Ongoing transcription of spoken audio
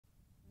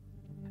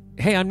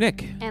Hey, I'm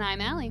Nick. And I'm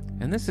Allie.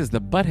 And this is the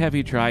But Have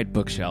You Tried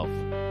bookshelf.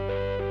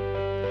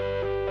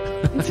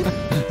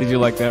 Did you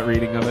like that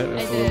reading of it?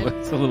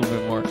 It's a little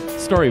bit more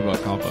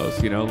storybook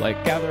almost,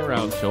 like gather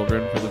around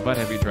children for the But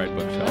Have You Tried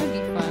bookshelf. That would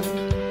be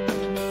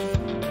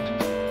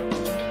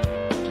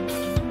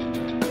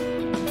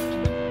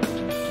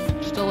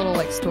fun. Just a little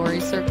story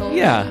circle.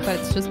 Yeah. But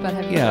it's just But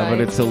Have You Tried. Yeah,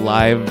 but it's a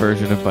live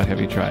version of But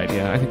Have You Tried.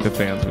 Yeah, I think the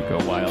fans would go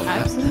wild.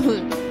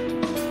 Absolutely.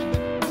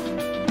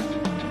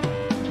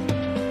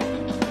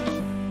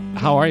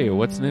 How are you?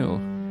 What's new?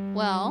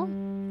 Well,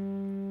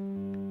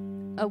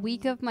 a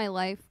week of my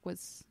life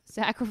was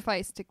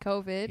sacrificed to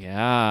COVID.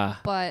 Yeah.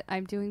 But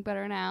I'm doing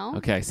better now.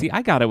 Okay. See,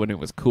 I got it when it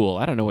was cool.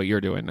 I don't know what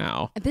you're doing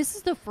now. This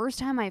is the first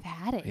time I've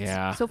had it.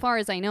 Yeah. So far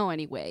as I know,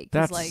 anyway.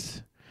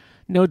 That's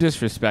no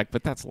disrespect,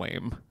 but that's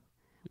lame.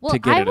 Well,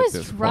 I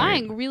was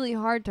trying really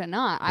hard to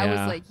not. I was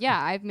like,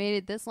 I've made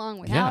it this long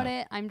without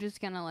it. I'm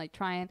just going to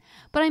try and...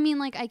 But I mean,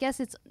 I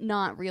guess it's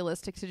not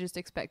realistic to just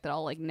expect that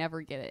I'll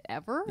never get it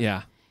ever.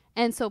 Yeah.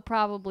 And so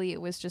probably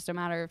it was just a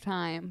matter of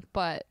time,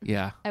 but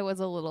I was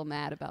a little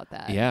mad about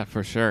that. Yeah,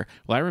 for sure.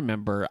 Well, I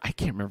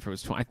can't remember if it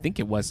was, I think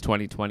it was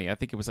 2020. I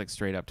think it was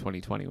straight up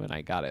 2020 when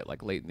I got it,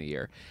 late in the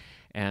year.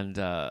 And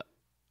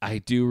I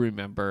do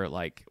remember,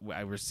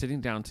 I was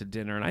sitting down to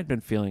dinner and I'd been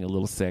feeling a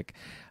little sick.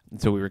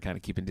 And so we were kind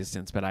of keeping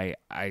distance, but I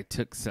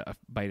took a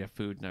bite of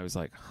food and I was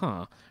like,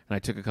 huh. And I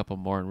took a couple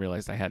more and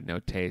realized I had no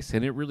taste.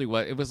 And it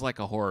was like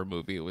a horror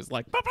movie. It was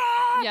like, bah, bah!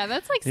 Yeah,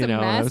 that's some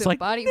massive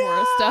body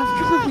horror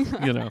stuff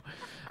going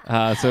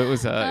on. So it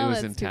was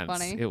intense. Too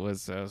funny. It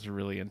was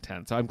really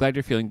intense. So I'm glad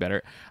you're feeling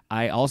better.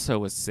 I also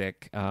was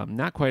sick,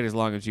 not quite as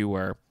long as you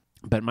were.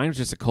 But mine was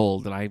just a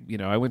cold, and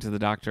I went to the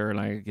doctor, and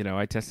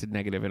I tested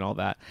negative and all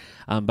that.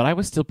 But I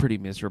was still pretty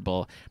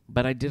miserable.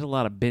 But I did a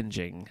lot of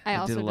binging.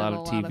 I did a lot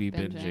of TV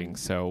binging.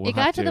 So it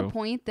got to the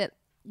point that,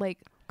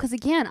 because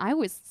again, I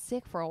was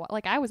sick for a while.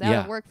 I was out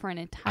of work for an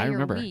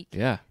entire week.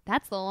 Yeah,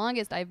 that's the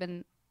longest I've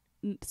been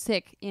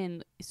sick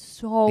in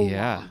so long.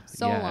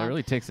 It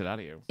really takes it out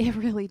of you. It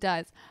really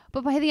does.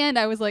 But by the end,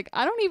 I was like,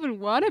 I don't even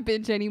want to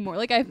binge anymore.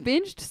 I've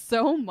binged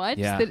so much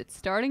that it's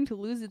starting to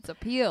lose its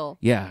appeal.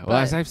 Yeah. Well,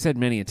 as I've said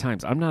many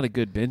times, I'm not a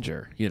good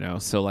binger,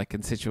 So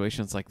in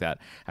situations like that,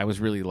 I was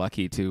really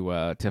lucky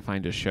to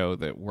find a show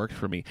that worked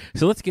for me.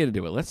 So let's get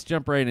into it. Let's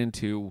jump right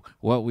into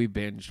what we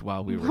binged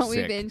while we were sick. What we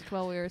binged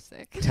while we were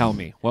sick. Tell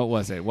me, what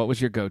was it? What was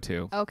your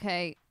go-to?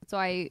 Okay. So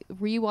I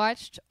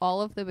rewatched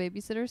all of the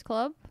Babysitter's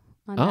Club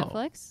on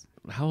Netflix.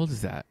 How old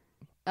is that?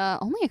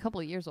 Only a couple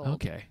of years old.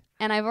 Okay.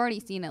 And I've already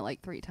seen it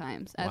 3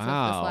 times as of this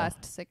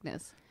last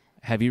sickness.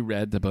 Have you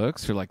read the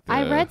books or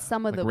I read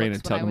some of the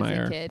Raina books when I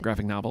was a kid.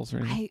 Graphic novels or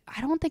anything?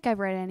 I don't think I've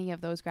read any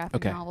of those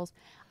graphic novels.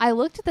 I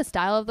looked at the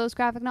style of those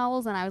graphic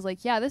novels and I was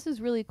like, yeah, this is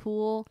really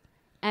cool.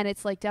 And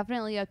it's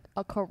definitely a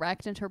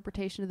correct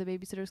interpretation of the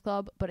Babysitter's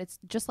Club, but it's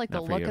just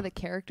the look of the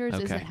characters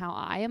isn't how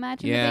I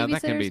imagine the Babysitter's Club. Yeah,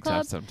 that can be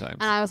tough sometimes.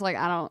 And I was like,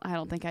 I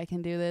don't think I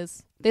can do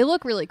this. They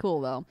look really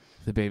cool though.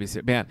 The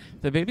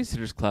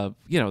Babysitter's Club,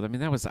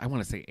 that was, I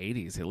want to say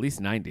 80s, at least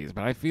 90s,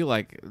 but I feel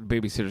like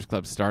Babysitter's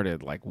Club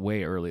started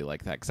way early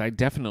like that, because I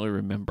definitely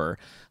remember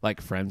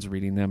friends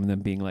reading them and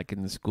them being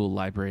in the school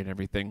library and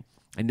everything.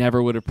 I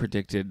never would have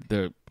predicted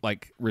the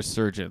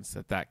resurgence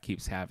that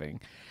keeps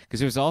having, because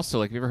there's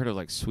also have you ever heard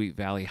of Sweet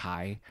Valley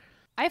High?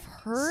 I've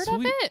heard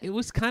of it. It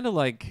was kind of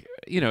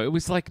it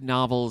was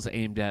novels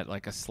aimed at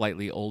a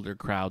slightly older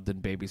crowd than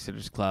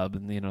Babysitter's Club,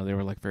 and they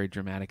were very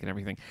dramatic and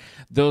everything.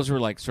 Those were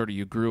sort of,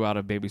 you grew out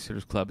of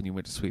Babysitter's Club and you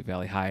went to Sweet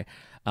Valley High.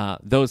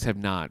 Those have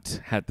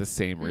not had the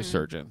same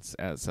resurgence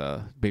as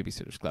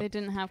Babysitter's Club. They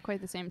didn't have quite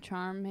the same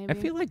charm, maybe. I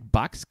feel like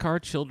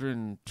Boxcar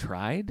Children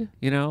tried,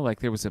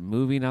 there was a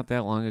movie not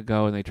that long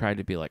ago and they tried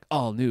to be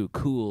all new,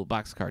 cool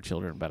Boxcar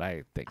Children, but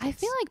I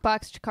feel like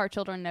Boxcar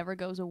Children never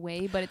goes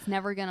away, but it's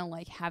never going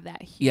to have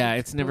that huge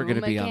it's never going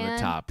to be again. On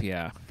the top,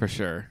 for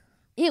sure.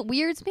 It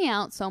weirds me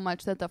out so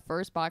much that the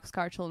first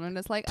Boxcar Children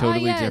is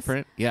totally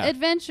different. Yeah.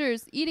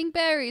 Adventures, eating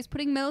berries,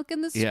 putting milk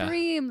in the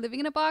stream, living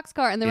in a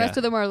boxcar, and the rest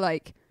of them are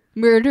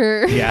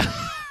murder. Yeah,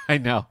 I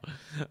know.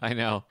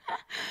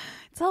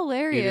 It's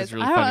hilarious.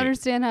 Really I don't funny.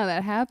 understand how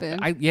that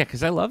happened.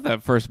 Because I love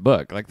that first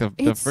book. The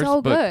it's first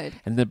so book, good.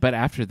 And but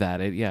after that,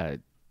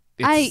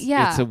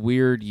 it's a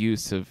weird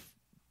use of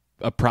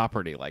a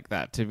property like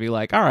that to be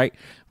all right,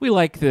 we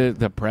like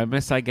the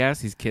premise, I guess.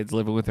 These kids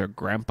living with their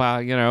grandpa,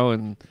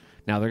 and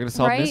now they're going to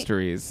solve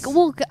mysteries.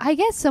 Well, I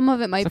guess some of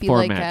it might be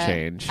format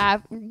change.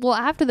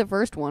 After the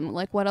first one,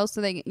 what else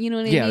do they? You know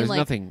what I mean? There's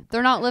nothing.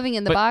 They're not living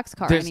in the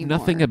boxcar There's anymore.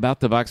 nothing about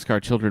the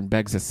Boxcar Children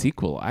begs a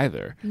sequel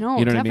either. No,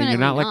 you know what I mean? You're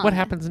not not. What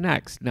happens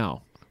next?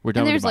 No, we're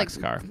done with the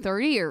boxcar.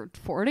 30 or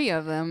 40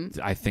 of them.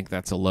 I think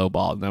that's a low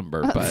ball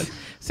number, but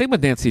same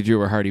with Nancy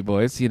Drew or Hardy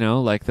Boys.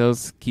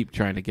 Those keep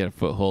trying to get a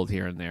foothold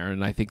here and there,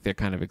 and I think they're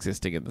kind of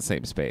existing in the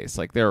same space.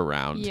 They're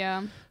around.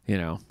 Yeah.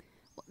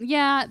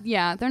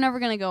 Yeah, they're never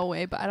going to go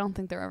away, but I don't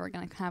think they're ever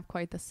going to have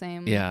quite the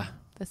same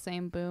the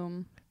same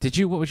boom.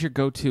 What was your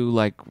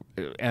go-to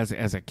as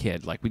a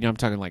kid? I'm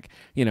talking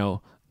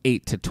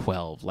 8 to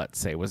 12, let's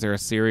say. Was there a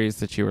series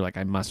that you were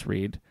I must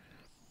read?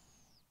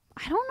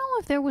 I don't know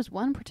if there was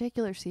one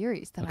particular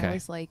series that I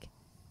was like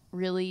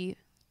really,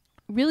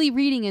 really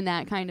reading in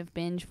that kind of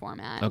binge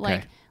format.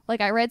 Okay.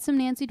 Like I read some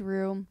Nancy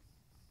Drew.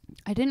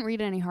 I didn't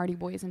read any Hardy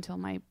Boys until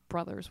my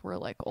brothers were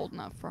like old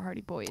enough for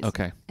Hardy Boys.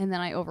 Okay. And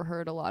then I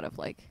overheard a lot of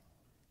like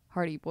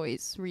Hardy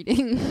Boys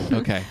reading.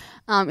 Okay.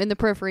 In the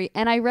periphery.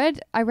 And I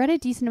read a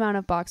decent amount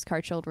of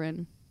Boxcar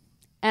Children.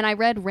 And I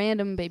read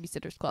random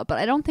Babysitter's Club, but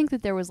I don't think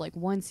that there was like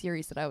one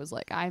series that I was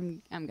like,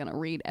 I'm gonna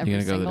read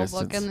every single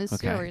book in this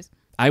series.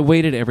 I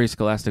waited every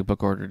Scholastic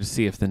book order to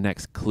see if the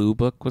next Clue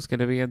book was going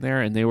to be in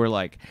there, and they were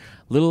like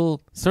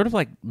little, sort of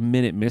like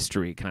minute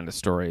mystery kind of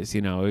stories.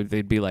 You know,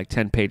 they'd be like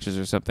 10 pages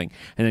or something,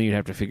 and then you'd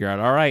have to figure out,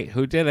 all right,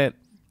 who did it?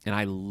 And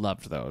I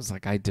loved those.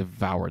 Like I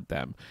devoured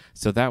them.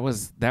 So that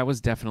was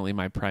definitely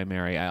my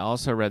primary. I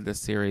also read this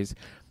series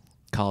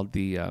called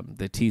the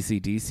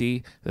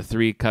TCDC, the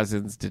Three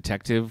Cousins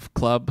Detective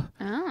Club,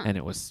 and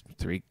it was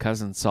three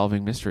cousins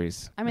solving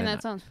mysteries. I mean, and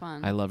that sounds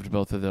fun. I loved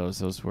both of those.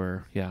 Those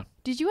were, yeah.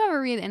 Did you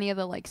ever read any of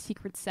the like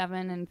Secret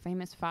Seven and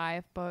Famous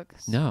Five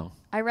books? No.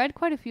 I read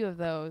quite a few of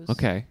those.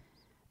 Okay.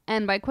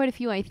 And by quite a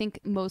few, I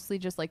think mostly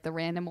just like the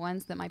random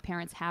ones that my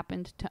parents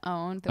happened to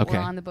own that were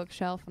on the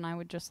bookshelf, and I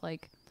would just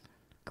like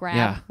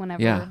grab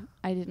whenever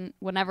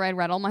I'd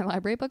read all my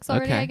library books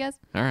already, I guess.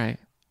 All right.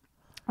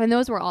 And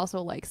those were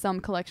also like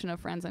some collection of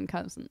friends and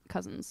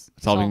cousins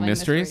solving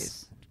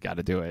mysteries. Got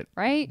to do it.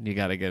 Right? You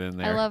got to get in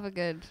there. I love a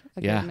good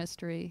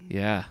mystery.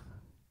 Yeah,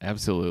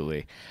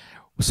 absolutely.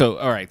 So,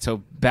 all right. So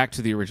back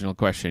to the original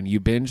question.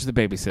 You binged the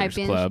Babysitter's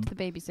Club. The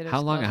Babysitter's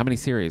How long? Club. How many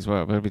series?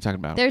 What are we talking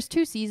about? There's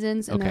 2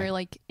 seasons, and they're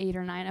like 8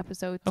 or 9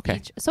 episodes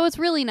each. So it's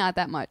really not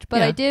that much. But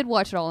Yeah. I did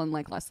watch it all in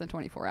like less than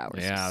 24 hours.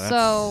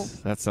 Yeah,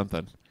 that's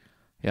something.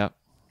 Yep.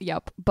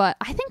 Yep. But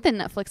I think the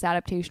Netflix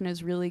adaptation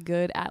is really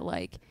good at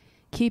like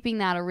keeping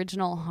that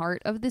original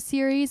heart of the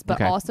series,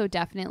 but also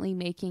definitely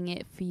making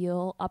it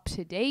feel up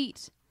to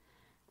date.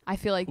 I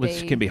feel like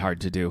which can be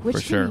hard to do, for sure.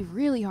 Which can be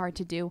really hard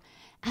to do.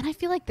 And I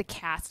feel like the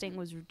casting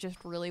was just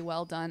really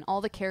well done.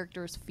 All the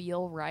characters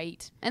feel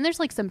right. And there's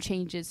like some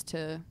changes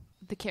to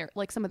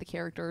like some of the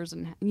characters,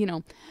 and you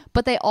know,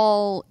 but they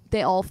all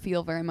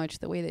feel very much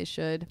the way they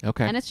should.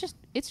 Okay. And it's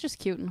just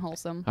cute and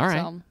wholesome. All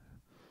right.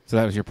 So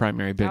that was your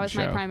primary binge show.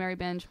 That was my primary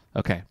binge.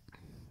 Okay.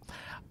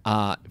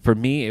 For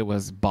me, it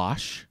was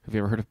Bosch. Have you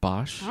ever heard of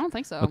Bosch? I don't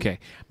think so. Okay.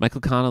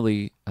 Michael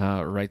Connelly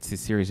writes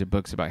this series of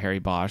books about Harry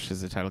Bosch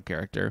as the title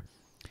character.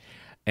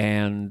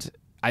 And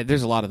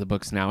there's a lot of the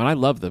books now, and I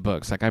love the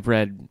books. Like I've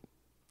read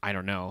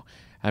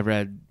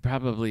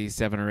probably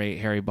 7 or 8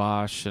 Harry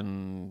Bosch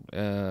and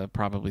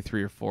probably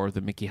 3 or 4 of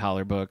the Mickey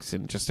Holler books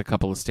and just a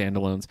couple of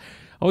standalones.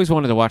 Always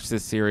wanted to watch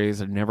this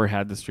series. I've never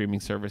had the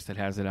streaming service that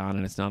has it on,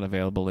 and it's not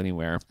available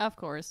anywhere. Of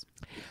course.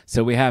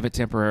 So we have it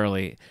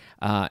temporarily.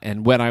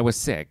 And when I was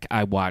sick,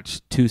 I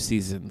watched 2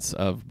 seasons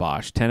of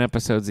Bosch, 10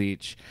 episodes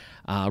each.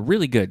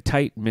 Really good,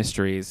 tight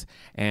mysteries.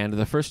 And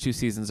the first 2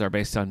 seasons are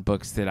based on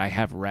books that I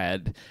have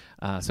read,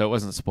 so it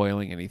wasn't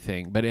spoiling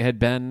anything. But it had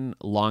been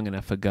long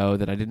enough ago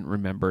that I didn't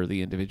remember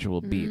the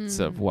individual beats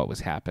of what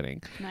was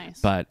happening.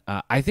 Nice. But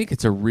I think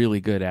it's a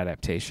really good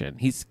adaptation.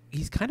 He's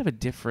kind of a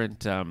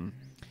different...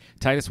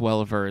 Titus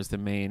Welliver is the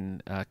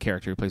main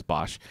character who plays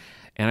Bosch.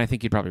 And I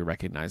think you'd probably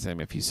recognize him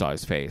if you saw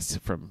his face.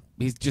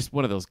 He's just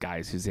one of those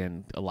guys who's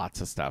in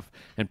lots of stuff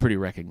and pretty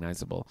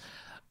recognizable.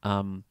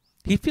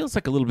 He feels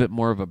like a little bit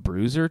more of a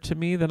bruiser to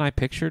me than I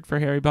pictured for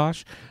Harry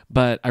Bosch,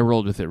 but I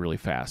rolled with it really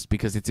fast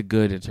because it's a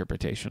good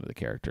interpretation of the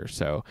character.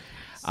 So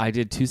I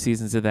did 2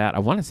 seasons of that. I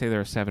want to say there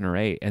are 7 or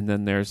 8, and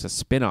then there's a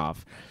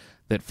spin-off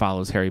that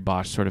follows Harry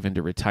Bosch sort of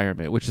into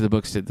retirement, which the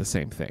books did the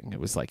same thing. It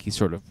was like he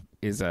sort of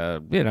is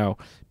a,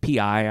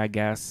 PI, I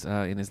guess,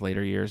 in his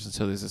later years, and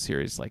so there's a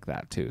series like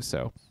that too.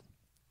 So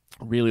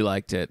really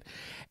liked it.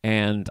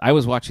 And I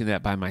was watching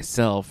that by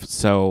myself,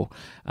 so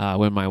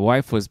when my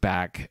wife was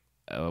back,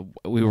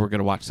 we were going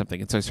to watch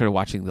something, and so I started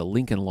watching The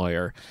Lincoln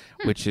Lawyer,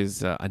 which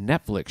is a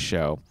Netflix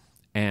show,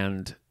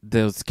 and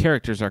those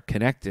characters are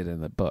connected in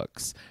the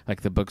books.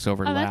 Like the books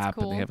overlap,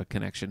 cool. and they have a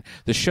connection.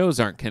 The shows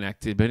aren't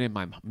connected, but in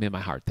my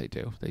heart they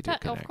do. They do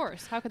connect. Of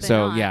course. How could they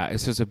so not? yeah,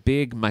 it's just a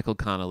big Michael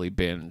Connelly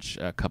binge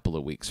a couple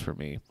of weeks for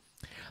me.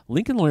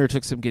 Lincoln Lawyer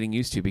took some getting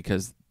used to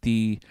because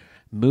the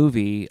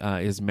movie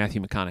is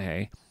Matthew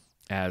McConaughey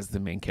as the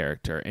main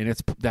character, and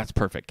that's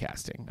perfect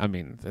casting. I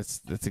mean,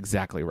 that's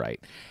exactly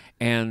right.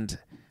 And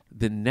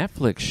the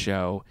Netflix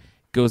show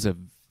goes a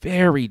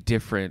very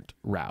different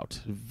route,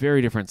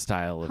 very different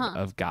style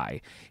of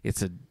guy.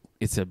 It's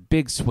a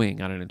big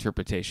swing on an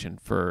interpretation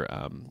for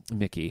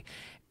Mickey,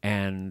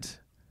 and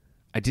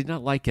I did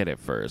not like it at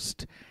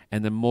first.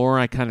 And the more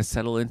I kind of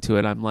settle into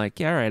it, I'm like,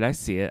 yeah, all right, I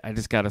see it. I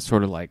just got to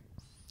sort of like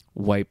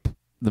wipe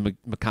the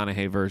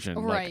McConaughey version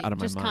like out of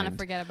my mind. Just kind of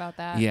forget about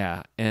that.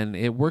 Yeah, and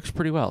it works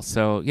pretty well.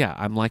 So yeah,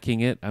 I'm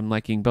liking it. I'm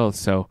liking both.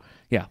 So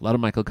yeah, a lot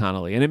of Michael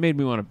Connelly, and it made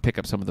me want to pick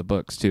up some of the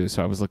books too.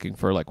 So I was looking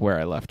for like where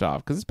I left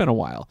off because it's been a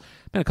while,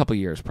 been a couple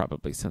years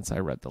probably since I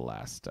read the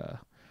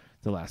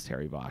last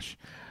Harry Bosch.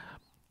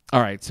 All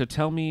right, so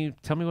tell me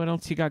what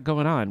else you got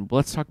going on.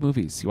 Let's talk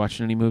movies. You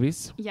watching any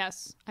movies?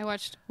 Yes, I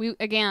watched. The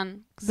Sick.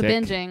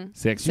 binging.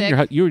 Sick.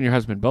 Sick. You and your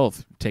husband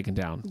both taken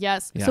down.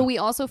 Yes. Yeah. So we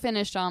also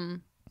finished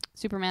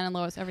Superman and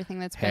Lois, everything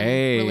that's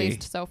been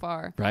released so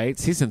far. Right?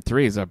 Season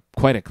 3 is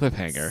quite a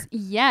cliffhanger.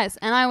 Yes,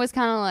 and I was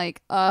kind of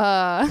like,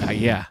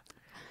 yeah.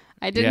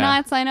 I did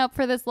not sign up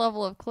for this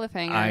level of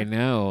cliffhanger. I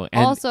know.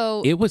 And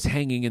also, it was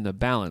hanging in the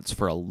balance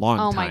for a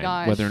long time, my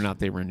gosh, whether or not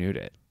they renewed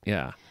it.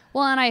 Yeah.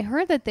 Well, and I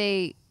heard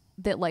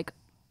that like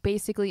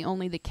basically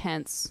only the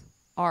Kents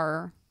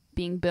are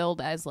being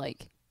billed as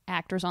like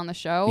actors on the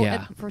show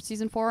for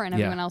season 4, and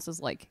everyone else is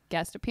like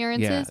guest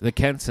appearances. Yeah, the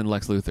Kents and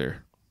Lex Luthor.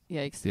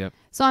 Yikes. Yep.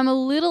 So I'm a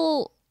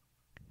little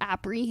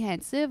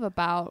apprehensive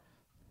about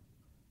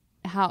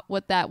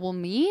what that will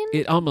mean.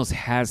 It almost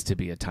has to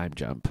be a time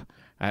jump.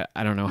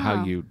 I don't know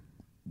how you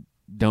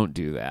don't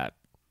do that,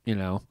 you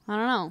know. I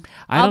don't know.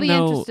 I'll be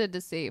interested to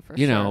see for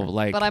you sure. know,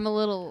 like, but I'm a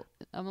little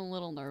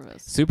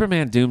nervous.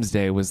 Superman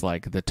Doomsday was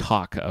like the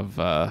talk of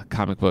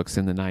comic books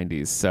in the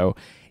 90s. So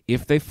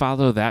if they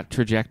follow that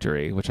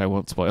trajectory, which I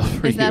won't spoil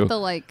for you. Is that the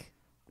like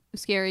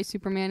scary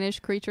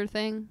Superman-ish creature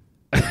thing?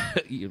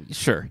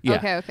 Sure.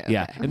 Yeah. Okay.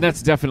 Yeah. And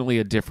that's definitely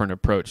a different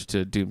approach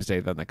to Doomsday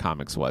than the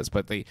comics was.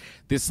 But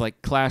this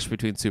like clash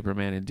between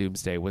Superman and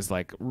Doomsday was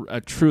like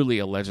truly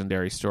a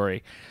legendary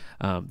story.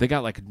 They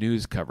got like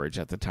news coverage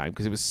at the time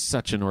because it was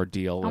such an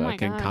ordeal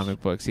in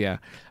comic books. Yeah.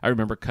 I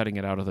remember cutting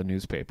it out of the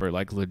newspaper,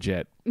 like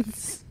legit.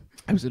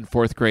 I was in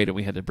 4th grade and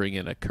we had to bring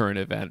in a current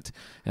event,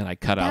 and I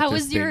cut out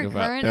this thing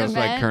about that was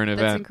like current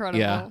event. That's incredible.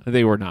 Yeah.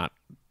 They were not.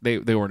 They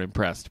weren't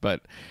impressed,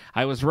 but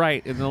I was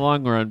right in the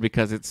long run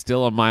because it's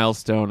still a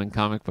milestone in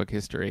comic book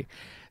history.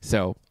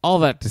 So all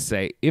that to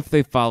say, if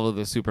they follow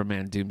the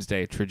Superman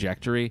Doomsday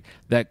trajectory,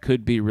 that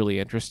could be really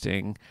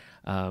interesting.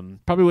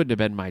 Probably wouldn't have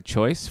been my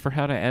choice for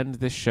how to end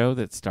this show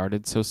that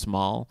started so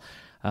small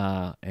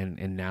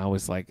and now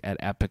is like at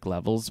epic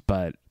levels,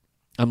 but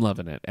I'm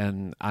loving it,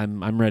 and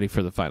I'm ready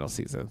for the final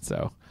season.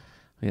 So,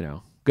 you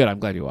know, good.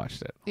 I'm glad you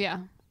watched it. Yeah.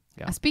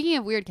 Yeah. Speaking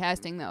of weird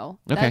casting, though,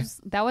 okay.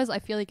 that was I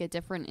feel like a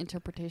different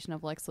interpretation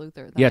of Lex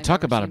Luthor. Yeah,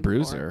 talk about a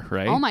bruiser, before.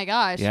 Right? Oh my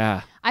gosh.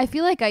 Yeah. I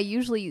feel like I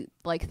usually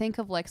like think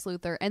of Lex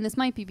Luthor, and this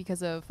might be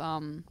because of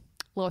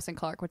Lois and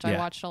Clark, which I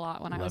watched a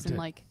lot when I was in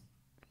like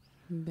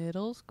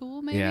middle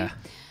school, maybe. Yeah.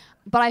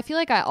 But I feel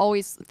like I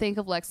always think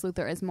of Lex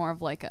Luthor as more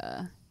of like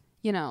a,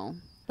 you know,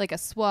 like a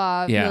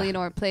suave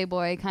millionaire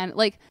playboy kind of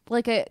like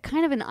a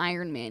kind of an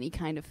Iron Man-y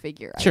kind of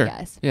figure, sure. I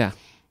guess. Yeah.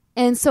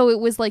 And so it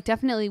was like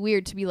definitely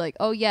weird to be like,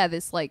 oh yeah,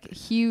 this like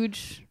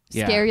huge,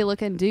 scary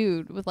looking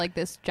dude with like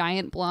this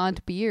giant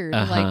blonde beard.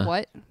 Like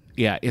what?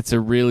 Yeah, it's a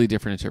really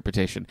different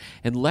interpretation.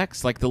 And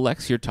Lex, like the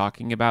Lex you're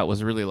talking about,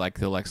 was really like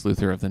the Lex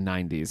Luthor of the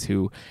 90s,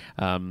 who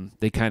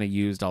they kind of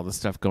used all the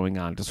stuff going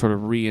on to sort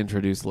of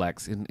reintroduce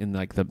Lex in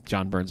like the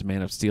John Byrne's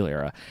Man of Steel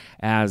era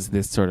as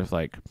this sort of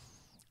like,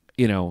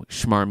 you know,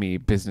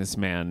 schmarmy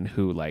businessman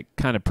who like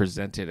kind of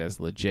presented as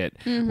legit.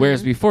 Mm-hmm.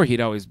 Whereas before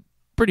he'd always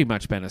pretty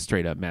much been a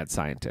straight up mad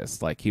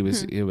scientist. Like he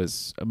was, it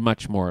was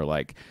much more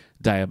like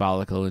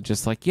diabolical and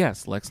just like,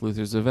 yes, Lex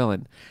Luthor's a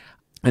villain.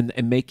 And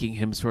making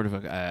him sort of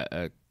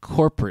a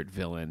corporate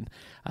villain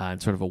and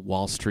sort of a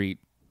Wall Street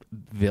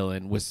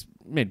villain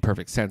made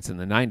perfect sense in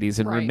the 90s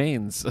and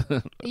remains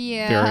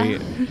very,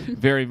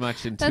 very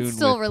much in tune with... That's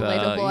still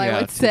relatable,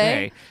 I would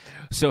today. say.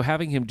 So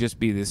having him just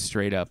be this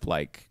straight up,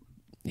 like,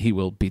 he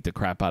will beat the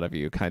crap out of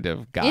you kind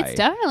of guy. It's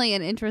definitely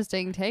an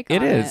interesting take on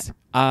it. It is.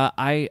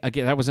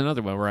 Again, that was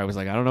another one where I was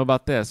like, I don't know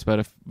about this, but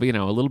if, you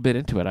know, a little bit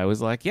into it, I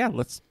was like, yeah,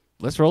 let's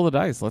roll the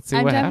dice. Let's see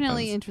what happens. I'm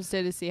definitely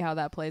interested to see how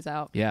that plays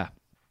out. Yeah.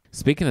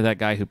 Speaking of that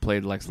guy who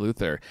played Lex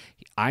Luthor,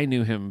 I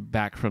knew him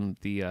back from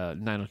the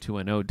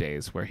 90210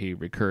 days where he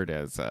recurred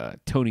as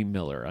Tony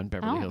Miller on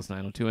Beverly Hills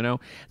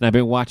 90210. And I've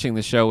been watching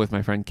the show with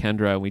my friend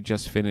Kendra, and we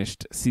just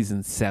finished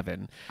season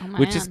 7,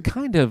 which is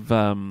kind of...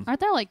 Aren't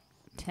there like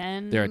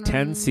 10? There are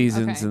 10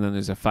 seasons, and then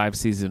there's a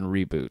 5-season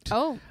reboot.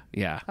 Oh.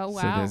 Yeah. Oh,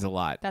 wow. So there's a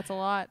lot. That's a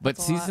lot. But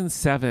season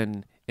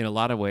 7... in a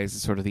lot of ways,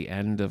 is sort of the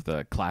end of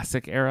the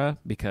classic era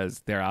because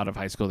they're out of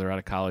high school, they're out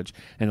of college,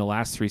 and the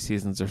last 3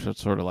 seasons are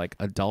sort of like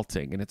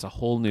adulting, and it's a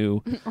whole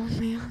new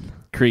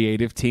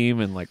creative team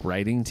and like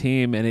writing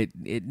team, and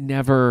it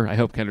never, I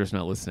hope Kendra's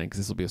not listening because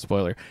this will be a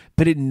spoiler,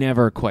 but it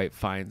never quite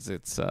finds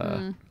its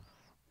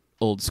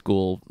old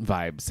school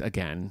vibes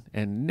again,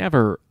 and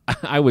never,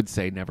 I would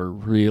say never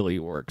really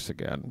works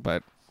again,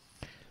 but...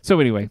 So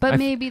anyway, but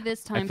maybe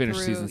this time through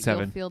season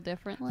 7. You'll feel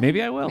differently.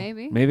 Maybe I will.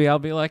 Maybe I'll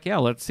be like, yeah,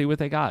 let's see what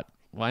they got.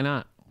 Why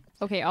not?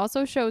 Okay,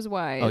 also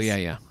shows-wise. Oh,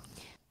 yeah.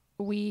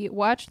 We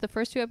watched the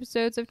first 2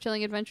 episodes of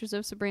Chilling Adventures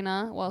of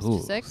Sabrina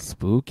whilst sick.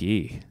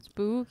 Spooky.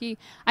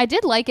 I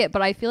did like it,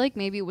 but I feel like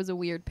maybe it was a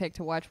weird pick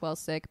to watch while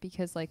sick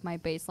because like my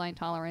baseline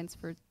tolerance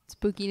for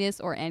spookiness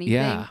or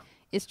anything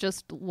is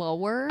just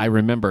lower. I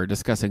remember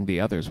discussing the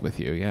others with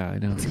you. Yeah, I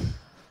know.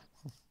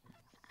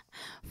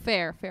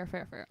 Fair.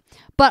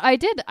 But I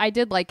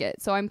did like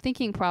it. So I'm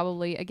thinking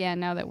probably, again,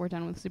 now that we're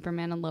done with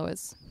Superman and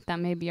Lois, that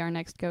may be our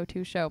next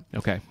go-to show.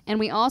 Okay. And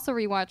we also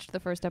rewatched the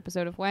first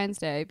episode of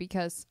Wednesday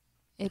because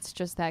It's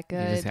just that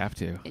good. You just have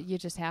to. You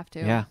just have to.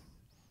 Yeah.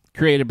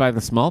 Created by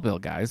the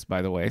Smallville guys,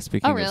 by the way.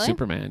 Speaking of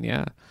Superman,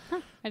 yeah.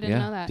 Huh, I didn't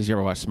know that. Did you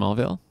ever watch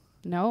Smallville?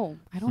 No,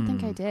 I don't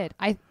think I did.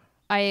 I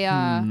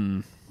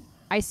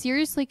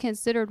seriously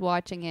considered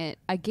watching it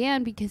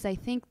again because I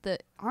think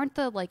aren't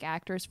the like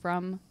actors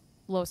from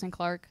Lois and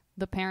Clark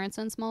the parents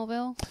in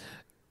Smallville?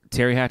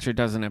 Terry Hatcher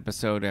does an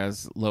episode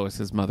as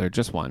Lois's mother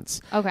just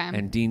once. Okay.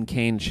 And Dean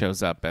Cain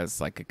shows up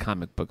as like a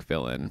comic book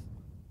villain,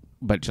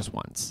 but just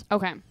once.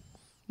 Okay.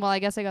 Well, I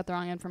guess I got the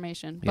wrong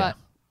information, but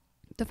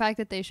the fact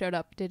that they showed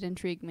up did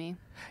intrigue me.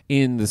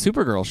 In the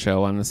Supergirl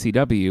show on the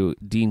CW,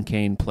 Dean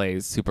Cain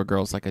plays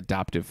Supergirl's like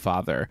adoptive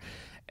father,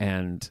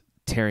 and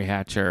Terry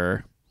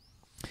Hatcher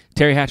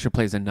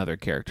plays another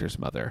character's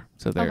mother.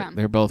 So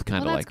they're both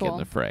kind of like cool in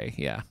the fray.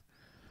 Yeah.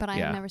 But I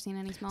have never seen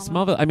any Smallville.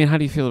 Smallville. I mean, how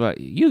do you feel about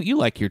you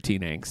like your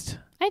teen angst?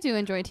 I do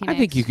enjoy teen angst. I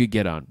think you could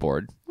get on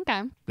board.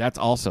 Okay. I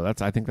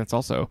think that's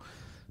also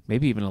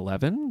maybe even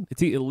 11.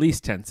 It's at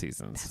least 10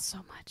 seasons. That's so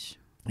much.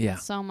 Yeah.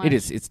 That's so much. It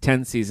is. It's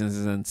 10 seasons,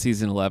 and then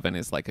season 11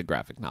 is like a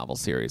graphic novel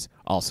series.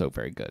 Also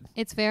very good.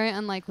 It's very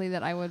unlikely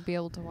that I would be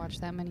able to watch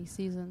that many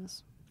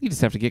seasons. You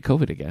just have to get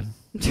COVID again.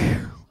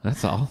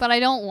 That's all. But I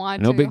don't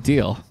want to. No big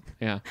deal.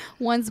 Yeah.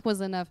 Once was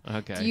enough.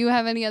 Okay. Do you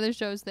have any other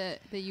shows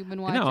that you've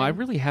been watching? No, I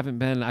really haven't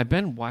been. I've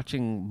been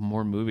watching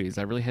more movies.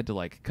 I really had to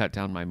like cut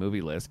down my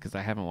movie list because I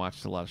haven't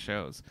watched a lot of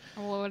shows.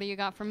 Well, what do you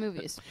got for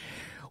movies?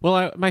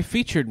 Well, my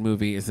featured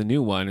movie is a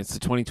new one. It's a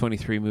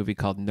 2023 movie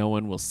called No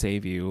One Will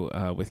Save You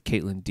with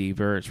Caitlin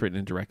Dever. It's written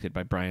and directed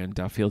by Brian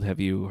Duffield.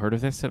 Have you heard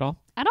of this at all?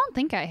 I don't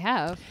think I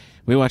have.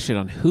 We watched it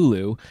on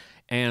Hulu.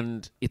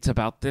 And it's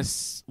about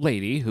this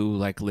lady who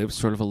like lives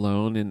sort of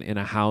alone in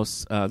a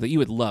house that you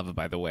would love,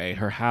 by the way.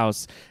 Her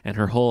house and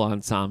her whole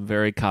ensemble,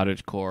 very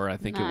cottagecore. I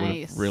think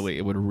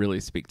it would really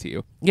speak to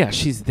you. Yeah,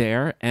 she's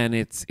there, and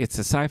it's a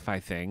sci-fi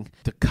thing.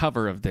 The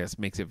cover of this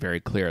makes it very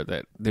clear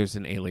that there's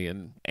an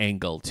alien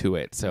angle to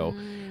it. So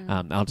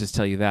I'll just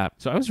tell you that.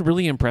 So I was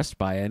really impressed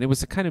by it, and it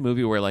was the kind of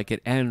movie where like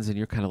it ends, and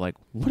you're kind of like,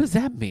 what does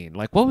that mean?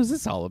 Like, what was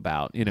this all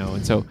about? You know,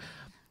 and so.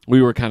 We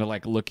were kind of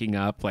like looking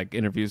up like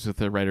interviews with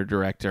the writer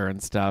director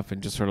and stuff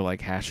and just sort of like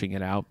hashing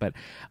it out. But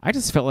I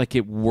just felt like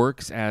it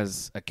works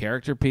as a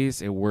character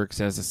piece. It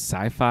works as a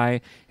sci-fi.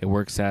 It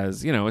works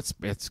as, you know, it's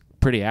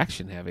pretty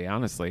action heavy,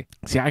 honestly.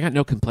 See, I got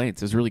no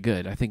complaints. It was really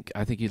good. I think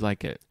you'd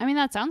like it. I mean,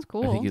 that sounds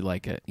cool. I think you'd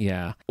like it.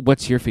 Yeah.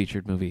 What's your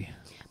featured movie?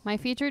 My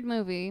featured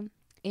movie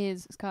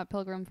is Scott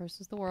Pilgrim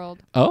versus the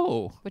World.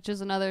 Oh. Which is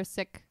another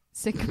sick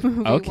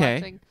movie. Okay.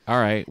 Watching. All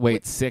right.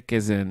 Wait, sick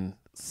as in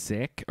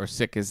sick or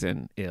sick as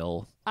in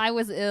ill? I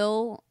was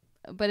ill,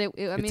 but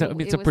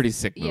it's a pretty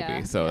sick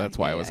movie, so that's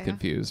why I was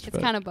confused. It's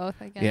kind of both,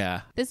 I guess.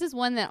 Yeah. This is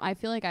one that I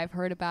feel like I've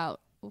heard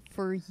about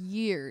for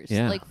years.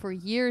 Yeah. Like for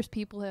years,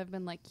 people have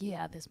been like,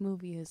 "Yeah, this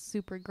movie is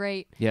super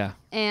great." Yeah.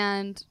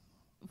 And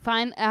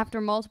after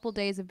multiple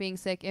days of being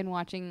sick and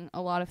watching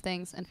a lot of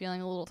things and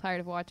feeling a little tired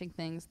of watching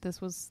things,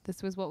 this was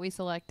what we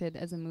selected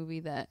as a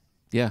movie that.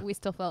 Yeah. We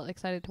still felt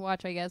excited to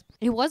watch, I guess.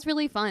 It was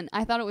really fun.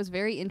 I thought it was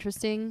very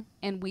interesting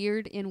and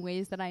weird in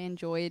ways that I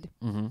enjoyed.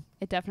 Mm-hmm.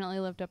 It definitely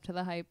lived up to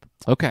the hype.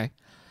 Okay.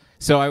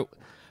 So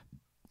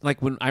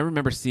when I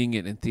remember seeing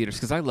it in theaters,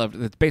 because I loved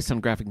it. It's based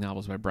on graphic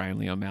novels by Brian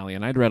Lee O'Malley,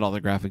 and I'd read all the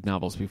graphic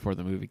novels before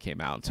the movie came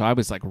out. So I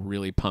was like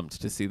really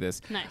pumped to see this.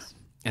 Nice.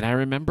 And I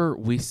remember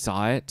we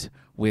saw it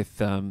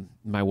with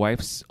my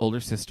wife's older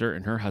sister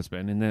and her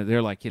husband, and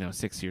they're like,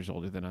 6 years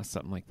older than us,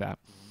 something like that.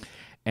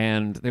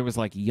 And there was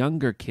like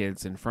younger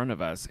kids in front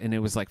of us. And it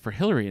was like for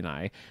Hillary and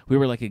I, we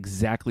were like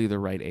exactly the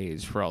right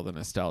age for all the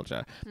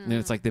nostalgia. Mm. And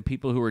it's like the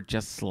people who were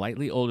just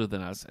slightly older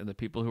than us and the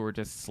people who were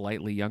just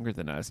slightly younger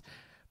than us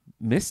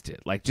missed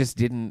it, like just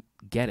didn't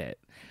get it.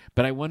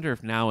 But I wonder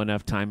if now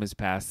enough time has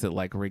passed that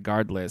like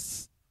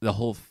regardless, the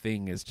whole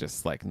thing is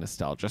just like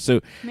nostalgia.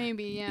 So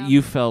maybe, yeah.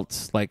 You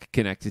felt like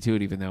connected to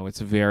it, even though it's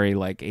very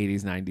like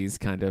 80s, 90s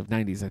kind of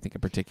 90s, I think in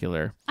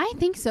particular. I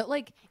think so.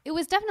 Like it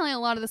was definitely a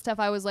lot of the stuff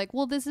I was like,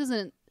 well, this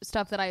isn't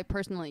stuff that I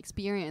personally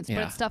experienced,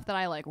 but it's stuff that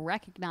I like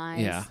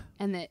recognize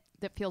and that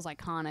feels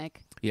iconic.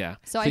 Yeah.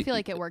 So I feel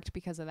like it worked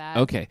because of that.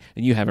 Okay.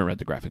 And you haven't read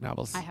the graphic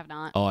novels? I have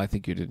not. Oh, I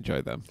think you'd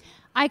enjoy them.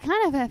 I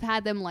kind of have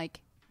had them like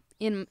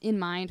in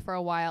mind for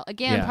a while.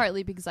 Again,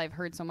 partly because I've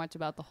heard so much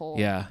about the whole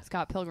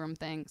Scott Pilgrim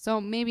thing. So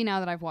maybe now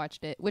that I've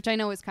watched it, which I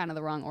know is kind of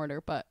the wrong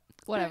order, but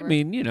whatever. I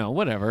mean,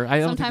 whatever. I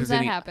don't Sometimes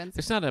think that happens.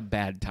 There's not a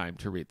bad time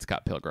to read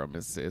Scott Pilgrim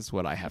is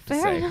what I have to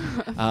Fair say.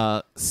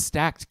 enough.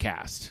 Stacked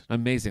cast.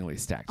 Amazingly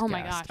stacked cast. Oh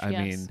my gosh, I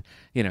mean,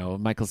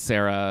 Michael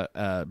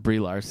Cera, Brie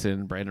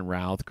Larson, Brandon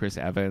Routh, Chris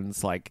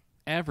Evans, like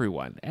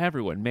everyone,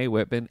 Mae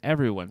Whitman,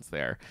 everyone's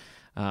there.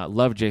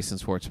 Love Jason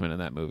Schwartzman in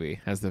that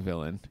movie as the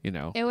villain,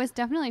 It was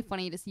definitely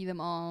funny to see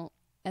them all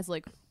as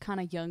like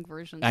kind of young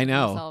versions of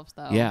themselves,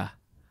 though. Yeah.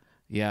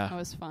 Yeah. That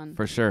was fun.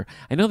 For sure.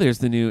 I know there's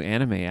the new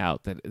anime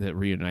out that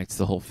reunites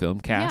the whole film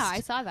cast. Yeah, I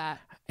saw that.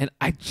 And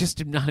I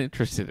just am not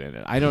interested in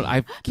it.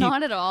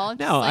 Not at all.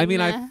 No, like, I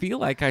mean, I feel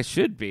like I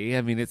should be.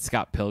 I mean, it's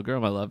Scott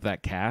Pilgrim. I love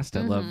that cast.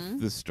 I love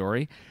the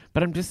story.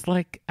 But I'm just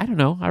like, I don't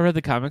know. I read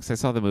the comics. I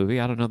saw the movie.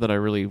 I don't know that I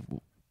really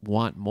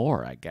want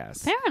more, I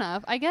guess. Fair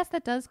enough. I guess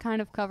that does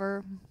kind of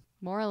cover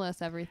more or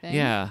less everything.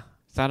 Yeah.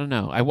 So I don't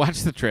know. I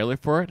watched the trailer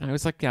for it, and I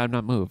was like, yeah, I'm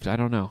not moved. I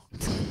don't know.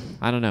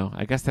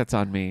 I guess that's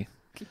on me.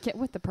 Get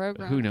with the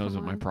program. Who knows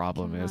what my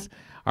problem is.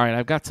 All right,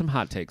 I've got some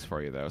hot takes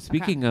for you, though.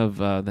 Speaking of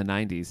the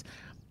 90s,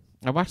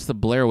 I watched the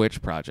Blair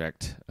Witch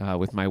Project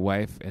with my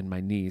wife and my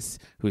niece,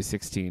 who is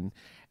 16,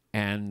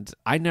 and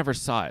I never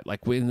saw it.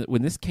 Like,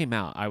 when this came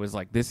out, I was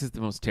like, this is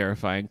the most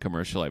terrifying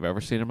commercial I've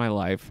ever seen in my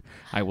life.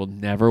 I will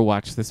never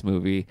watch this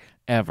movie,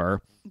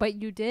 ever.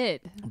 But you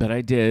did. But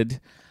I did.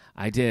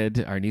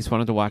 Our niece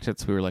wanted to watch it,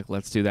 so we were like,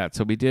 let's do that.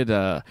 So we did.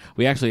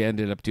 We actually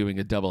ended up doing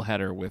a double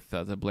header with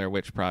the Blair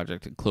Witch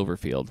Project and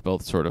Cloverfield,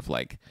 both sort of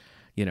like,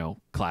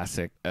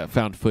 classic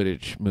found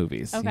footage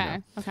movies. Okay.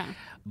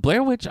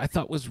 Blair Witch, I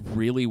thought, was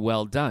really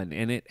well done,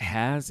 and it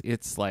has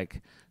its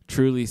like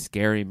truly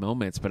scary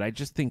moments. But I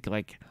just think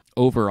like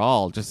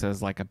overall, just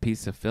as like a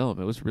piece of film,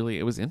 it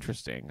was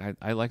interesting.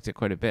 I liked it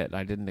quite a bit.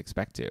 I didn't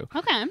expect to.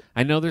 Okay.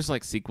 I know there's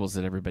like sequels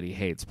that everybody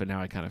hates, but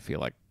now I kind of feel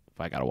like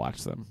I got to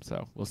watch them.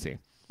 So we'll see.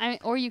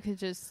 Or you could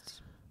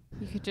just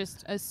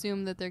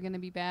assume that they're going to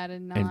be bad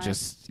and not. And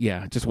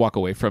just walk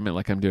away from it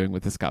like I'm doing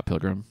with the Scott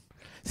Pilgrim.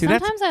 See,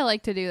 sometimes I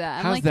like to do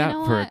that. How's that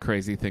for a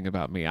crazy thing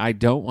about me? I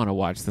don't want to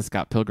watch the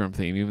Scott Pilgrim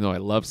theme, even though I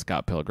love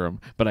Scott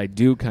Pilgrim, but I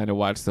do kind of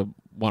want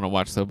to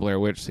watch the Blair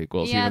Witch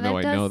sequels, even though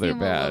I know they're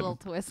bad. A little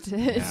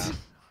twisted. Yeah,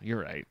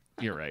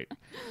 you're right.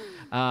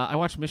 I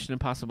watched Mission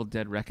Impossible: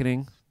 Dead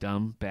Reckoning.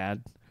 Dumb,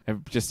 bad.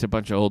 Just a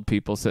bunch of old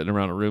people sitting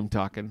around a room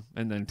talking,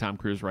 and then Tom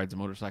Cruise rides a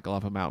motorcycle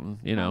off a mountain,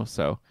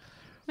 so.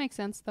 Makes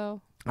sense,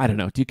 though. I don't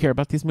know. Do you care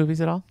about these movies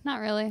at all? Not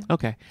really.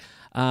 Okay.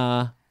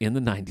 In the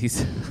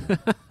 90s,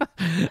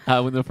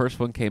 when the first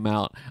one came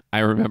out, I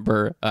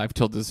remember, I've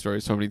told this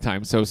story so many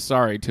times, so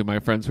sorry to my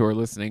friends who are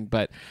listening,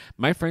 but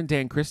my friend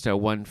Dan Christo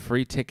won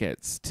free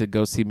tickets to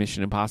go see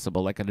Mission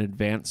Impossible, like an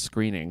advanced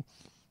screening.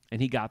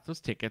 And he got those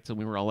tickets, and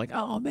we were all like,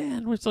 oh,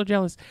 man, we're so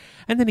jealous.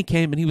 And then he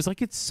came, and he was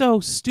like, it's so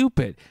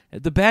stupid.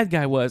 The bad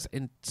guy was,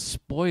 and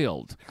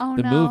spoiled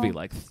the movie,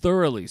 like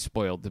thoroughly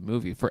spoiled the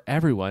movie for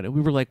everyone. And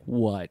we were like,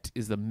 what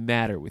is the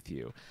matter with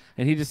you?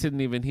 And he just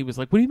he was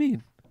like, what do you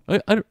mean?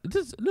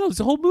 It's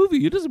the whole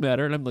movie. It doesn't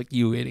matter. And I'm like,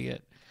 you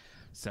idiot.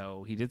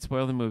 So he did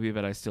spoil the movie,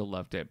 but I still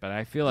loved it. But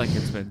I feel like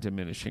it's been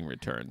diminishing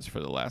returns for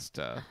the last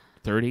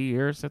 30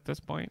 years at this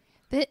point.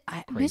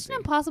 Mission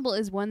Impossible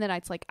is one that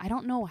it's like, I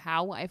don't know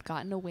how I've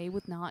gotten away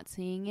with not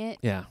seeing it.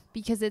 Yeah.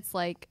 Because it's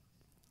like,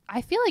 I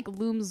feel like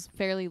looms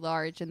fairly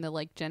large in the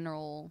like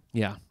general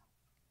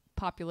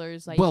popular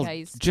zeitgeist.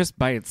 Well, just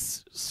by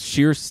its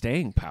sheer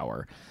staying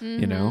power,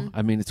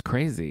 I mean, it's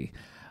crazy.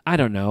 I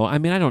don't know. I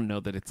mean, I don't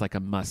know that it's like a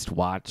must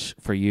watch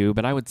for you,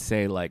 but I would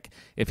say like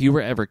if you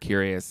were ever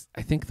curious,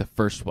 I think the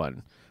first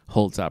one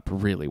holds up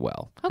really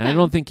well. Okay. And I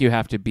don't think you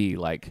have to be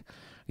like,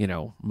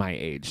 my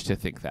age to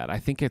think that. I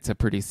think it's a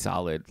pretty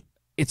solid,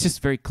 it's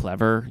just very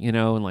clever,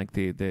 and like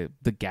the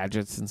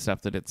gadgets and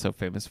stuff that it's so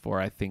famous for,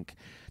 I think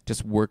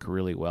just work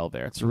really well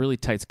there. It's really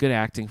tight. It's good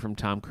acting from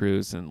Tom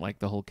Cruise, and like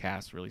the whole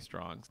cast really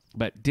strong.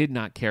 But did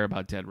not care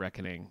about Dead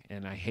Reckoning,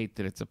 and I hate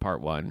that it's a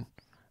part one.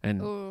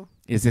 And Ooh.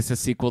 Is this a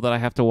sequel that I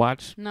have to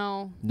watch?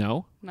 No.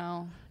 No?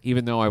 No.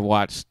 Even though I've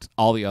watched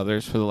all the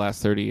others for the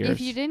last 30 years.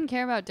 If you didn't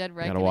care about Dead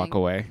Reckoning, gotta walk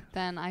away.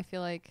 Then I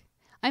feel like,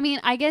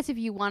 I guess if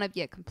you want to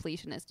be a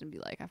completionist and be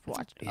like, I've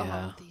watched all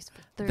of these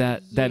for 30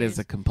 years. That is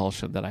a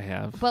compulsion that I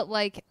have. But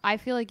like, I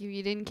feel like if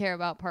you didn't care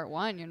about part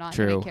one, you're not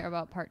going to care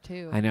about part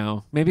two. I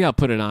know. Maybe I'll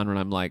put it on when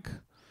I'm like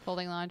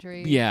folding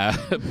laundry. Yeah,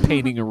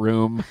 painting a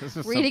room.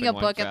 Reading a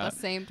book at the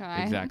same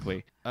time.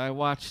 Exactly. I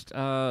watched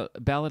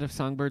Ballad of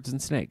Songbirds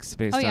and Snakes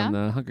based on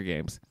the Hunger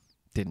Games.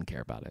 Didn't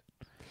care about it.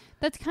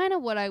 That's kind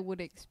of what I would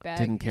expect.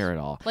 Didn't care at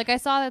all. Like, I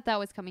saw that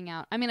was coming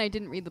out. I mean, I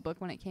didn't read the book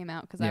when it came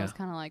out because I was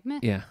kind of like, meh.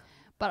 Yeah.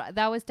 But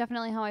that was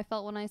definitely how I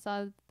felt when I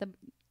saw the,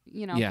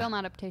 film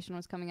adaptation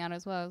was coming out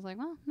as well. I was like,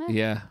 well,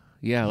 meh.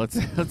 Yeah. Let's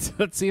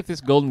see if this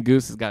golden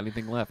goose has got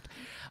anything left.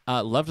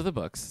 Loved the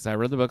books. I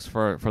read the books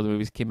for the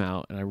movies came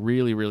out, and I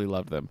really, really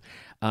loved them.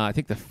 I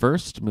think the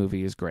first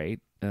movie is great.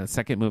 The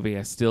second movie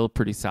is still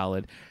pretty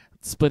solid.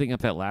 Splitting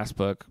up that last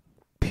book,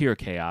 pure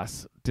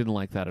chaos. Didn't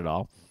like that at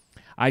all.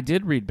 I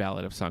did read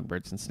Ballad of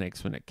Songbirds and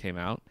Snakes when it came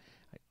out.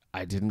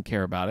 I didn't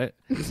care about it.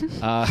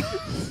 But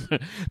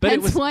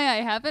that's why I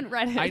haven't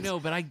read it. I know,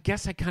 but I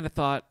guess I kind of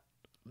thought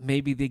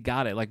maybe they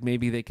got it. Like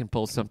maybe they can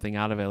pull something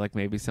out of it. Like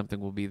maybe something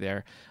will be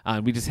there.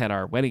 We just had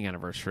our wedding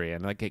anniversary,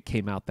 and like it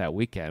came out that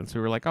weekend. So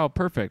we were like, oh,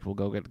 perfect. We'll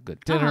go get a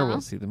good dinner.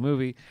 We'll see the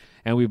movie.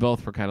 And we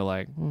both were kind of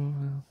like,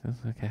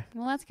 okay.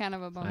 Well, that's kind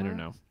of a bummer. I don't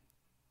know.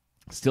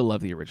 Still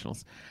love the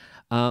originals.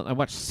 I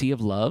watched Sea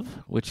of Love,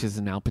 which is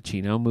an Al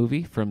Pacino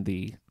movie from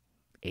the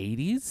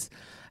 80s.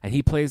 And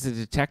he plays a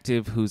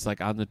detective who's like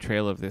on the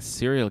trail of this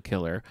serial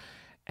killer.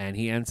 And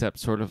he ends up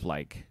sort of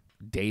like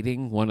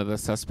dating one of the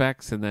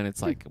suspects. And then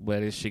it's like,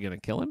 what, is she going to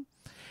kill him?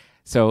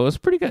 So it was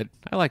pretty good.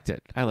 I liked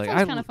it. Sounds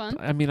kind of fun.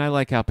 I mean, I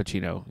like Al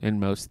Pacino in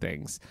most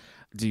things.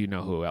 Do you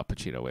know who Al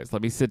Pacino is?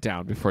 Let me sit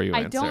down before you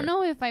answer. I don't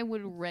know if I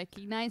would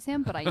recognize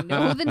him, but I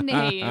know the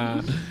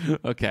name.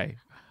 Okay.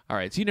 All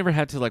right. So you never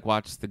had to like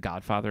watch The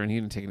Godfather, and you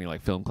didn't take any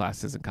like film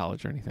classes in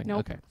college or anything? Nope.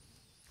 Okay.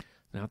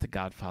 Not The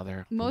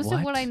Godfather. Most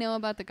of what I know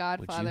about The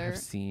Godfather would you have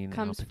seen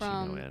comes Al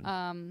Pacino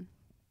from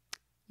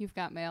You've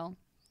Got Mail.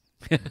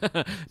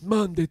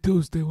 Monday,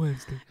 Tuesday,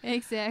 Wednesday.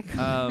 Exactly.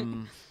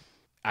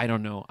 I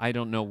don't know. I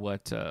don't know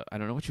what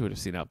you would have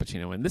seen Al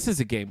Pacino in. This is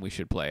a game we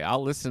should play.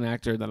 I'll list an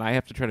actor, then I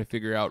have to try to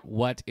figure out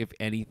what, if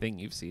anything,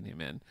 you've seen him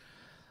in.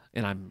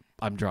 And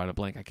I'm drawing a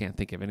blank. I can't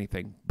think of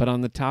anything. But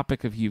on the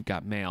topic of You've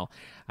Got Mail,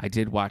 I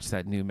did watch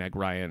that new Meg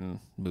Ryan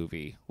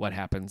movie, What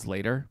Happens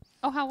Later.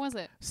 Oh, how was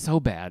it? So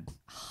bad,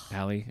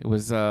 Allie. It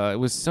was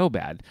so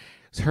bad.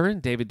 It's her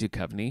and David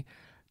Duchovny,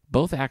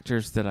 both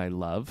actors that I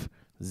love.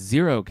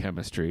 Zero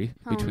chemistry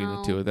between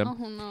the two of them.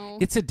 Oh, no.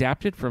 It's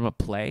adapted from a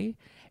play.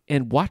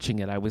 And watching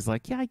it, I was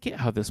like, yeah, I get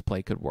how this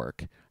play could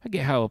work. I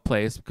get how a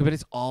play is, but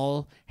it's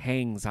all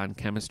hangs on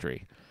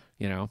chemistry,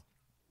 you know?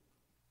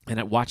 And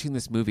at watching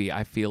this movie,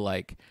 I feel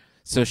like,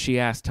 so she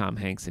asked Tom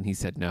Hanks and he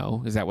said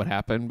no. Is that what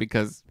happened?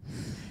 Because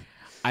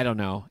I don't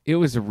know. It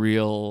was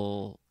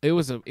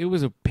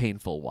a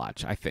painful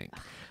watch, I think.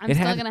 I'm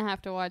still going to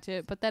have to watch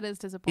it, but that is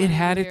disappointing. It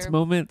had its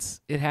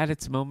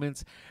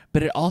moments.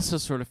 But it also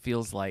sort of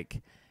feels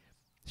like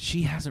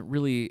she hasn't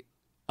really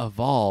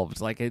evolved.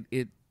 Like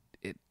it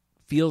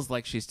feels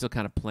like she's still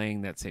kind of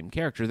playing that same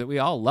character that we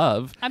all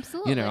love.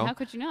 Absolutely. You know? How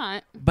could you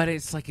not? But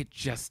it's like it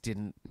just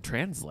didn't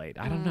translate.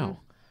 I don't know.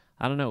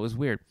 It was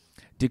weird.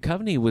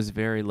 Duchovny was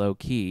very low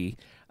key.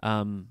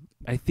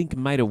 I think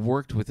might have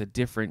worked with a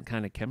different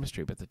kind of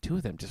chemistry, but the two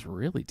of them just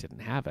really didn't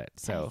have it.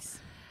 So Nice.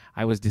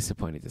 I was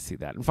disappointed to see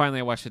that. And finally,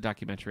 I watched a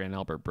documentary on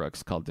Albert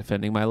Brooks called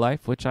Defending My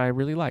Life, which I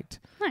really liked.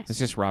 Nice. It's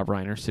just Rob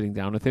Reiner sitting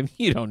down with him.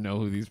 You don't know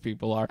who these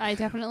people are. I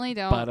definitely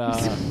don't.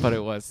 But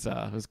it was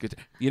good.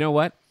 You know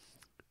what?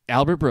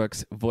 Albert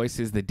Brooks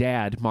voices the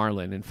dad,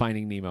 Marlin, in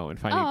Finding Nemo and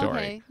Finding Dory.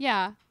 Okay.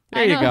 Yeah.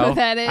 There I you know go. Who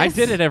that is. I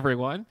did it,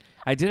 everyone.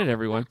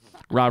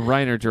 Rob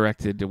Reiner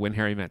directed When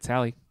Harry Met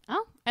Sally.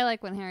 Oh, I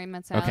like When Harry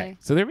Met Sally. Okay,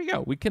 so there we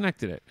go. We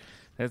connected it.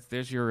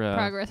 There's your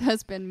Progress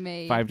has been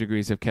made. 5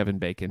 degrees of Kevin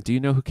Bacon. Do you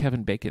know who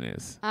Kevin Bacon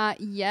is?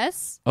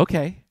 Yes.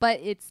 Okay.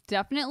 But it's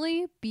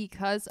definitely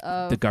because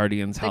of The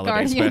Guardians The Holiday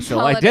Guardians Special.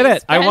 Holiday I did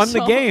it. I won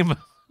the Special. game.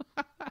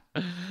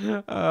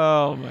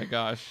 Oh my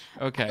gosh.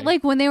 Okay.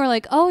 Like when they were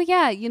like, oh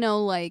yeah,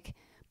 like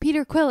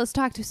Peter Quill has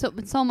talked to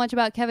so much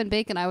about Kevin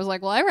Bacon. I was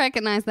like, well, I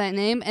recognize that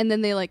name. And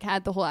then they like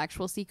had the whole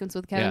actual sequence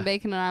with Kevin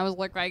Bacon, and I was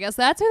like, I guess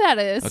that's who that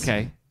is.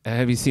 Okay.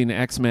 Have you seen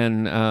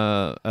X-Men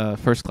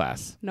First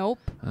Class? Nope.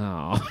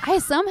 Oh. I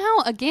somehow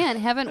again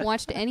haven't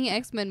watched any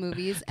X-Men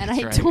movies, and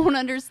I don't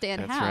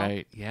understand That's how. That's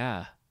right.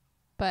 Yeah.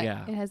 But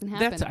it hasn't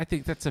happened. I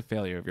think that's a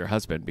failure of your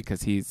husband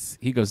because he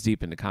goes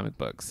deep into comic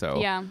books.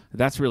 So yeah,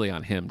 that's really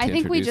on him. I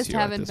think we just you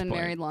haven't been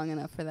married long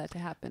enough for that to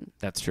happen.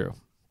 That's true.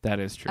 That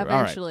is true.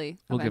 Eventually,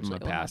 all right. We'll give him a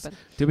pass. Happen.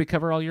 Did we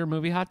cover all your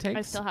movie hot takes?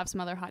 I still have some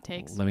other hot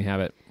takes. Let me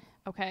have it.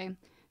 Okay.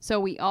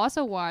 So we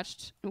also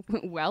watched,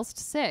 whilst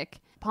sick,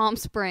 Palm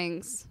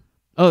Springs.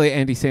 Oh, the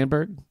Andy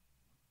Samberg?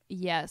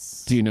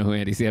 Yes. Do you know who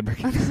Andy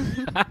Samberg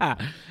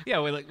is? Yeah,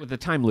 with the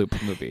time loop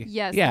movie.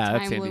 Yes, yeah, the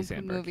that's time Andy loop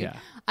Samberg. movie. Yeah.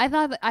 I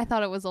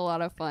thought it was a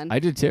lot of fun. I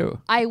did too.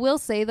 I will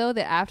say though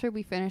that after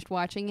we finished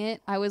watching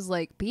it, I was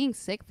like, being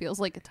sick feels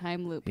like a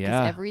time loop.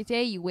 Because every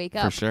day you wake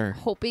up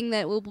hoping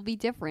that it will be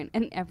different,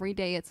 and every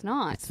day it's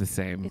not. It's the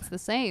same. It's the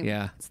same.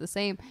 Yeah. It's the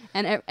same.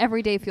 And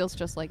every day feels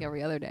just like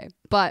every other day.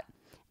 But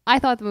I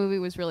thought the movie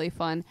was really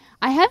fun.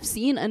 I have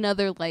seen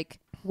another like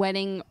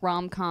wedding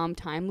rom-com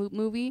time loop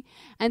movie,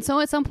 and so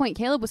at some point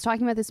Caleb was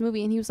talking about this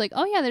movie and he was like,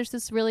 oh yeah, there's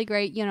this really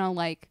great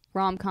like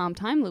rom-com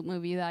time loop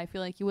movie that I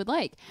feel like you would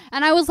like,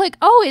 and I was like,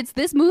 oh, it's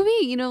this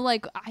movie,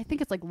 like I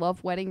think it's like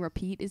Love Wedding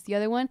Repeat is the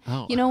other one,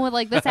 with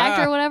like this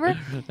actor or whatever.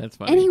 That's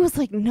funny. And he was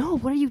like, no,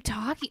 what are you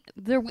talking,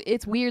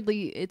 it's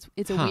weirdly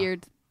it's a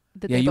weird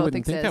that they you both wouldn't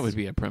exist. think that would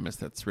be a premise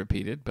that's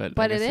repeated, but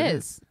it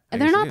is. And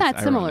they're not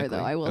that similar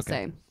though, I will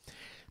say.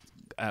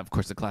 Of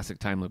course, the classic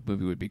time loop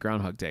movie would be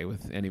Groundhog Day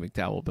with Andy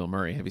McDowell, Bill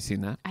Murray. Have you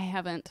seen that? I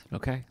haven't.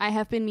 Okay. I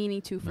have been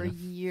meaning to for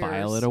years.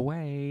 File it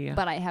away.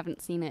 But I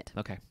haven't seen it.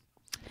 Okay.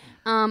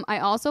 I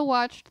also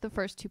watched the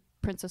first 2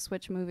 Princess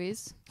Switch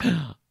movies.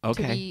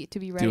 Okay. To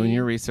be ready. Doing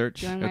your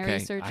research. Doing my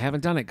research. I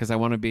haven't done it because I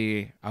want to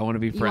be fresh.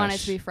 You want it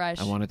to be fresh.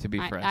 I want it to be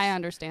fresh. I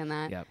understand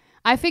that. Yep.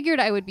 I figured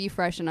I would be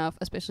fresh enough,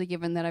 especially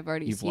given that I've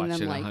already seen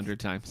them like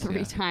 100 times.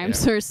 3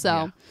 times or so.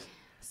 Yeah.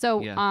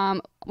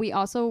 So we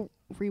also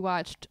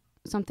rewatched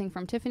Something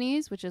from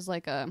Tiffany's, which is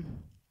like a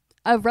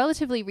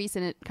relatively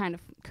recent kind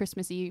of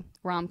Christmassy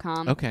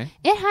rom-com. Okay.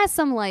 It has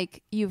some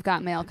like You've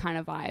Got Mail kind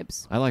of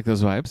vibes. I like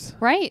those vibes.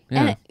 Right?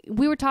 Yeah. And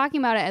we were talking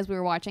about it as we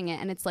were watching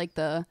it, and it's like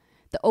the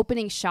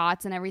opening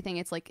shots and everything.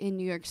 It's like in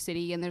New York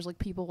City, and there's like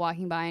people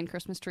walking by and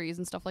Christmas trees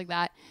and stuff like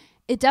that.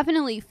 It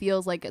definitely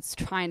feels like it's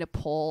trying to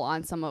pull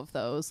on some of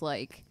those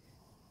like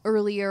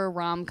earlier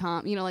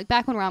rom-com, like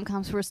back when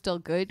rom-coms were still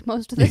good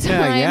most of the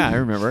time. Yeah, I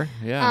remember.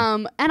 Yeah.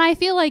 And I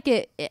feel like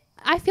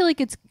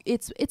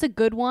it's a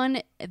good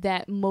one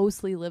that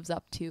mostly lives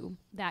up to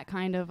that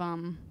kind of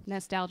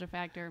nostalgia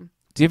factor.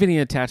 Do you have any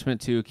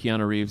attachment to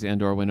Keanu Reeves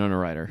and or Winona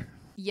Ryder?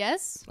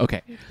 Yes.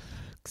 Okay.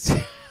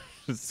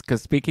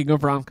 because speaking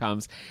of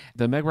rom-coms,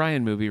 the Meg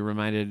Ryan movie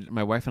reminded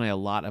my wife and I a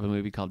lot of a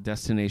movie called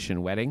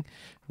Destination Wedding,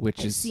 which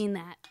I've is... seen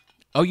that.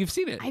 Oh, you've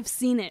seen it? I've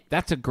seen it.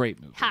 That's a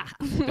great movie. Ha.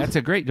 That's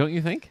a great, don't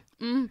you think?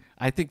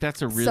 I think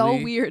that's a really...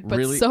 So weird, but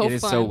really, so it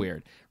is fun. so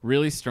weird.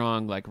 Really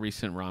strong, like,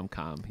 recent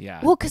rom-com.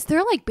 Yeah. Well, because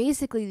they're like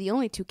basically the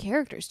only two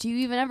characters. Do you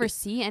even ever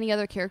see any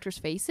other characters'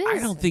 faces? I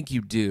don't think you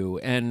do.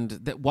 And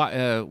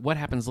what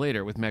happens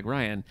later with Meg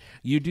Ryan,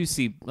 you do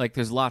see, like,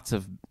 there's lots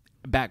of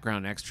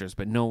background extras,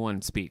 but no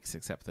one speaks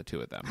except the two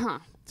of them. Huh.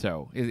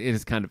 So it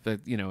is kind of,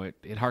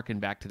 it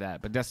harkened back to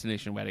that. But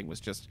Destination Wedding was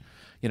just,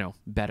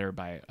 better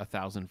by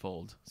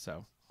 1,000-fold.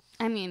 So.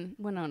 I mean,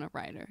 Winona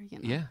Ryder,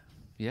 Yeah.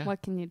 Yeah.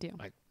 What can you do?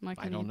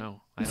 I don't know.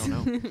 I don't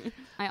know.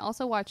 I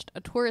also watched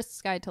A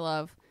Tourist's Guide to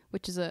Love,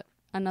 which is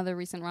another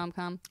recent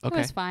rom-com. Okay. It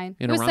was fine.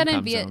 In it a was set in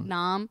rom-com zone.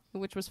 Vietnam,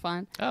 which was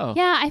fun. Oh.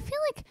 Yeah, I feel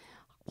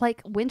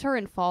like winter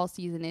and fall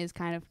season is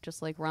kind of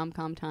just like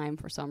rom-com time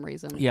for some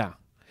reason. Yeah.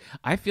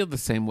 I feel the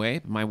same way.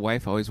 My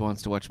wife always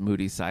wants to watch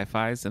moody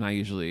sci-fis, and I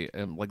usually,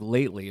 like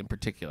lately in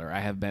particular, I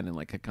have been in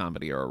like a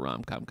comedy or a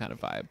rom-com kind of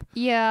vibe.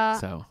 Yeah.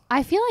 So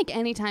I feel like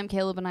anytime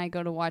Caleb and I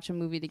go to watch a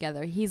movie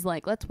together, he's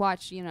like, let's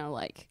watch,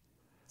 like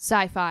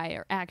sci-fi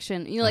or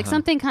action, like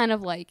something kind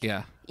of like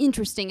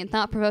interesting and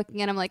thought-provoking.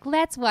 And I'm like,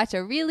 let's watch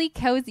a really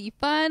cozy,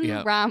 fun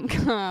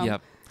rom-com.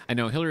 Yep. I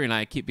know Hillary and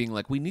I keep being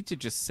like, we need to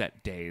just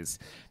set days,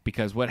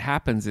 because what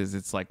happens is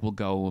it's like we'll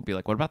go and we'll be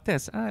like, what about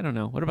this? I don't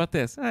know. What about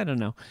this? I don't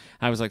know.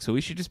 I was like, so we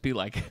should just be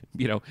like,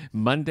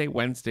 Monday,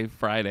 Wednesday,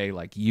 Friday,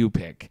 like you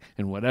pick,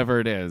 and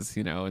whatever it is,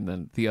 and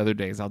then the other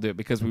days I'll do it,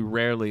 because we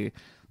rarely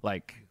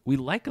we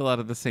like a lot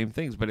of the same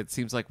things, but it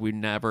seems like we're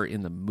never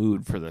in the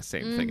mood for the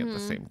same thing at the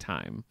same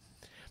time.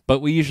 But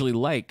we usually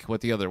like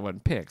what the other one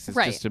picks. It's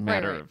just a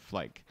matter of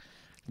like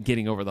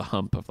getting over the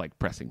hump of like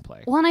pressing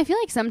play. Well, and I feel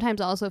like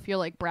sometimes also if you're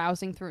like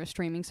browsing through a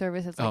streaming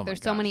service, it's like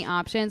there's so many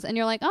options, and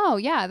you're like, oh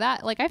yeah,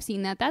 that like I've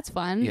seen that, that's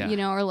fun,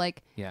 or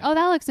like, oh,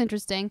 that looks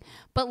interesting.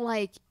 But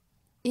like,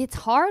 it's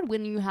hard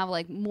when you have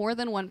like more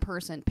than one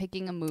person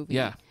picking a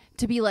movie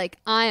to be like,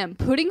 I am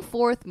putting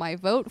forth my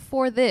vote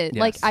for this.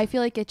 Like, I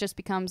feel like it just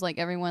becomes like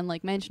everyone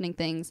like mentioning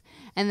things,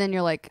 and then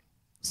you're like,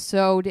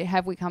 so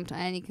have we come to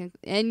any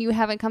and you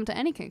haven't come to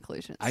any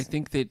conclusions. I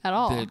think that at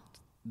all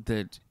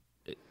that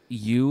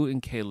you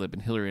and Caleb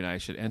and Hillary and I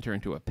should enter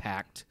into a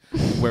pact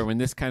where when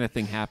this kind of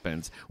thing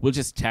happens, we'll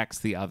just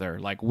text the other,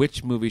 like,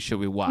 which movie should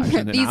we watch?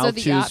 And then I'll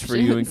choose for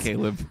you and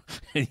Caleb,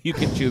 and you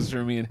can choose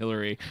for me and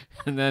Hillary.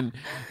 And then,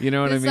 you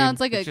know what I mean?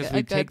 Sounds like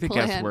we take the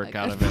guesswork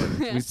out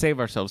of it. We save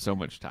ourselves so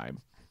much time.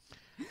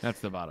 That's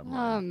the bottom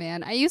line. Oh,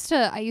 man. I used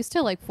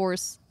to like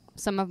force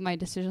some of my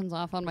decisions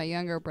off on my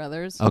younger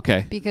brothers.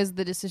 Okay. Because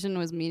the decision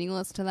was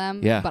meaningless to them.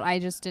 Yeah. But I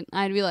just didn't.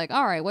 I'd be like,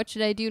 all right, what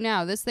should I do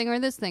now? This thing or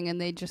this thing? And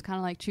they just kind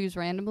of like choose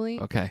randomly.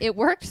 Okay. It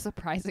worked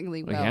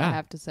surprisingly well, I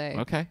have to say.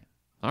 Okay.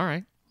 All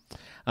right.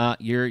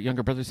 Your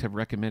younger brothers have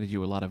recommended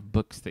you a lot of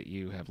books that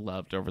you have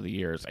loved over the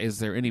years. Is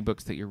there any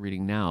books that you're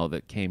reading now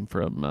that came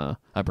from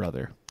a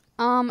brother?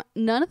 None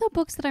of the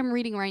books that I'm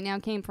reading right now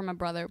came from a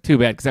brother. Too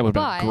bad, because that would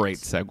have been a great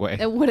segue.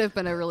 It would have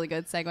been a really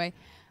good segue.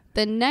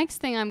 The next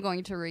thing I'm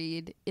going to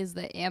read is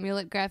the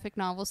Amulet graphic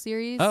novel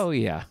series. Oh,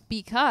 yeah.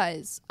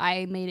 Because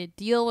I made a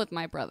deal with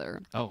my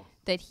brother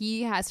that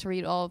he has to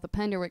read all of the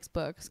Penderwick's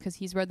books because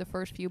he's read the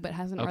first few but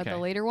hasn't read the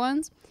later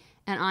ones.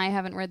 And I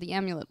haven't read the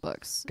Amulet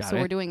books. So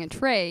we're doing a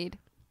trade.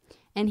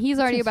 And he's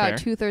already about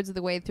 2/3 of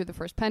the way through the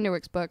first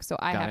Penderwick's book, so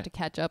I have to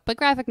catch up. But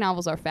graphic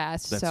novels are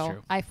fast, so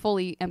true. I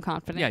fully am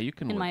confident you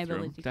can in work my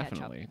ability to catch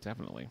up.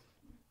 Definitely.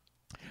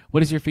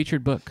 What is your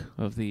featured book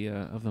of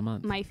the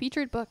month? My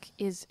featured book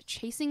is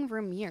Chasing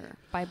Vermeer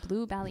by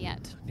Blue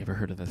Balliet. Never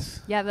heard of this.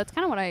 Yeah, that's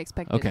kind of what I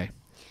expected. Okay.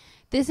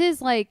 This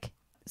is like...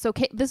 So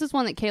this is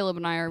one that Caleb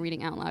and I are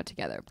reading out loud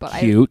together. But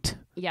Cute.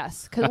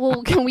 Yes.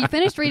 We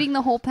finished reading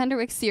the whole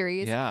Penderwick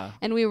series. Yeah.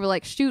 And we were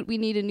like, shoot, we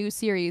need a new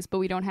series, but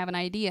we don't have an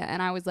idea.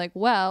 And I was like,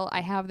 well,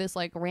 I have this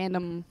like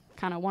random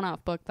kind of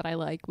one-off book that I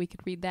like. We could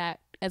read that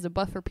as a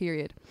buffer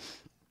period.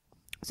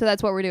 So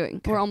that's what we're doing.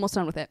 Okay. We're almost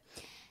done with it.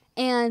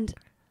 And...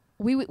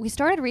 We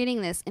started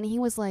reading this, and he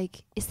was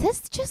like, is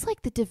this just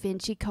like the Da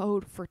Vinci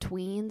Code for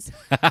tweens?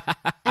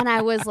 And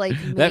I was like,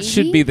 maybe? That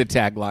should be the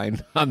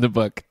tagline on the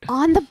book.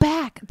 On the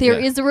back, there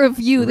is a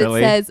review that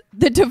says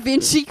the Da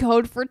Vinci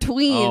Code for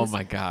tweens. Oh,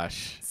 my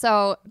gosh.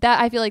 So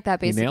I feel like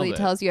that basically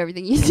tells you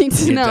everything you need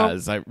to know. It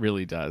does. It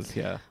really does,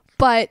 yeah.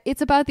 But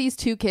it's about these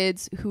two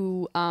kids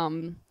who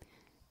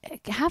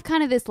have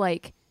kind of this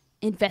like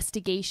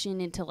investigation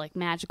into like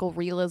magical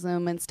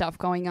realism and stuff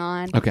going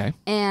on. Okay.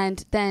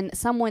 And then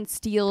someone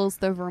steals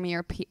the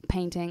Vermeer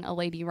painting, a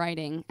lady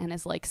writing, and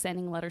is like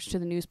sending letters to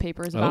the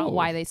newspapers about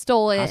why they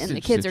stole it, and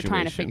the kids are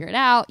trying to figure it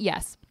out.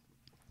 Yes.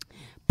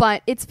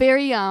 But it's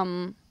very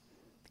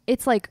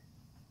it's like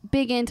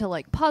big into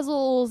like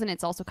puzzles, and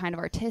it's also kind of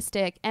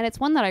artistic, and it's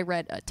one that I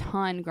read a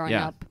ton growing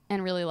up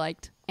and really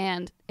liked,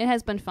 and it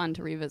has been fun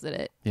to revisit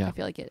it. I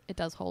feel like it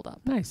does hold up.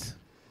 Nice.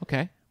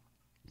 Okay.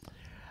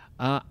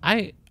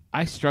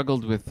 I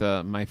struggled with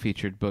my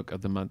featured book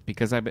of the month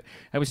because I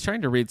was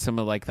trying to read some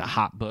of like the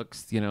hot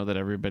books, that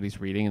everybody's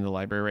reading in the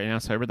library right now.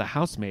 So I read The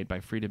Housemaid by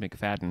Frida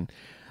McFadden.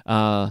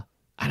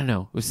 I don't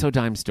know. It was so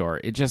dime store.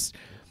 It just,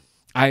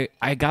 I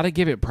got to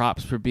give it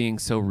props for being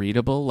so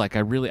readable. Like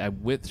I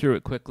went through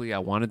it quickly. I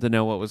wanted to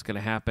know what was going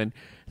to happen. And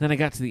then I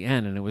got to the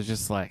end and it was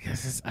just like,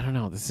 I don't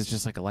know. This is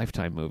just like a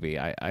Lifetime movie.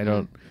 I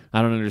don't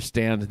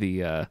understand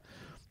the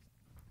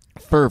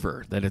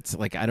fervor that it's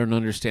like. I don't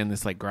understand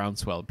this like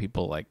groundswell of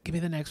people like, give me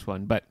the next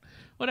one. But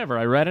whatever.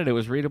 I read it. It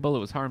was readable. It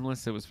was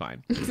harmless. It was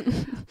fine.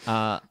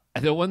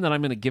 The one that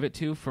I'm going to give it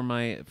to for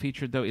my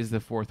featured, though, is The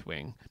Fourth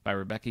Wing by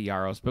Rebecca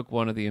Yarros, book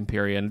 1 of the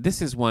Empyrean.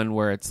 This is one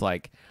where it's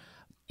like,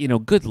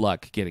 good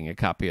luck getting a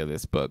copy of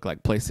this book,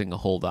 like placing a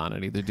hold on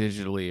it, either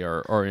digitally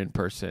or in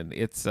person.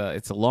 It's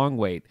a long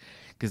wait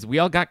because we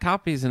all got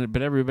copies,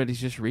 but everybody's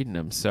just reading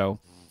them. So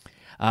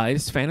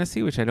it's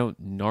fantasy, which I don't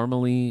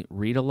normally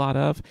read a lot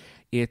of.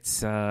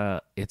 It's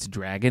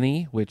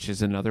dragony, which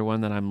is another one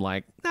that I'm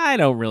like, I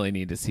don't really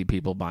need to see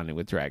people bonding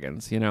with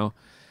dragons,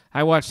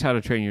 I watched How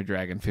to Train Your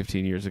Dragon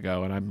 15 years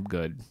ago, and I'm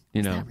good.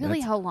 Is that really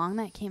how long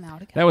that came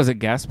out ago? That was a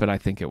guess, but I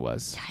think it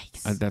was.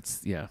 Yikes.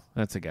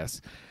 That's a guess.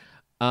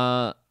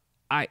 I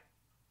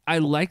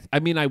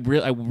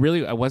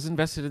was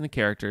invested in the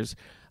characters.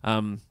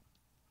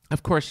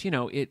 Of course,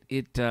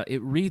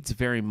 it reads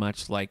very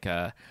much like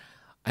a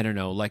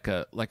YA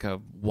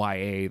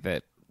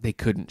that they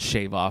couldn't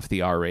shave off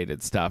the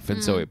R-rated stuff,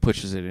 and so it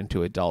pushes it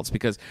into adults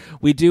because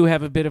we do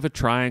have a bit of a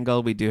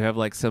triangle. We do have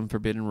like some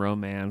forbidden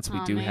romance.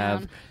 We do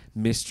have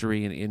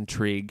mystery and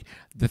intrigue.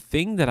 The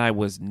thing that I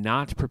was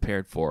not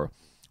prepared for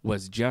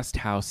was just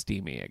how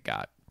steamy it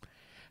got,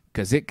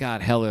 because it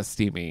got hella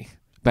steamy.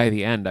 By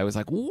the end, I was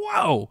like,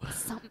 whoa.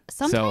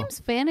 Sometimes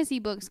fantasy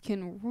books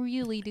can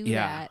really do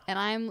that, and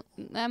I'm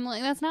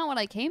like, that's not what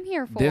I came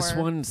here for. This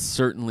one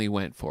certainly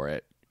went for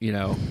it.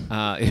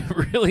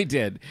 It really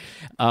did.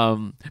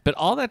 But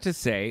all that to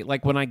say,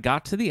 like when I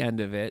got to the end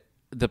of it,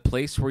 the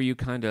place where you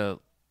kind of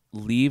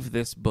leave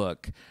this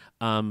book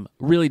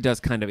really does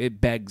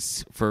it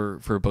begs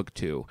for book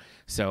 2.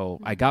 So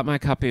I got my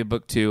copy of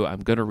book 2.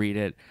 I'm going to read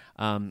it.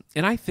 And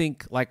I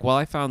think, like, while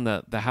I found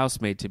the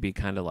Housemaid to be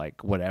kind of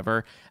like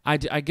whatever, I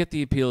get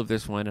the appeal of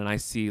this one, and I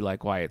see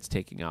like why it's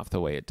taking off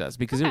the way it does,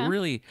 because it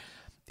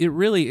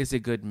really is a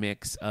good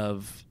mix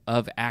of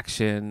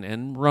action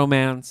and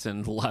romance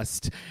and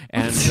lust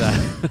and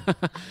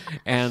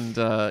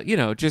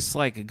just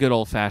like good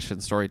old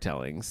fashioned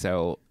storytelling.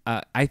 So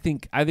I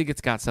think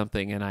it's got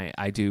something, and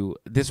I do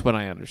this one.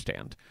 I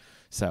understand.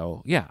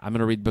 So yeah, I'm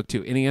gonna read book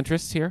 2. Any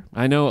interest here?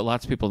 I know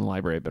lots of people in the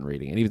library have been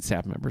reading, and even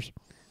staff members.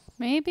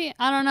 Maybe,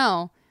 I don't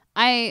know.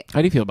 How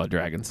do you feel about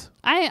dragons?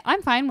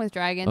 I'm fine with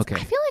dragons. Okay. I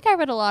feel like I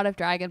read a lot of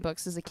dragon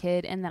books as a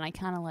kid, and then I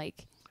kind of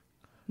like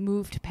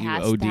moved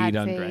past you OD'd that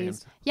on phase.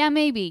 dragons? Yeah,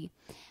 maybe.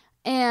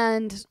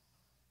 And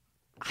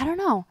I don't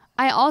know.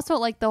 I also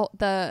like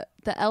the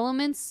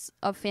elements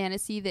of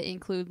fantasy that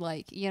include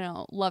like,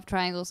 love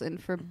triangles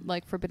and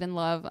forbidden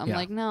love. I'm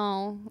like,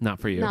 no, not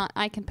for you.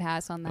 I can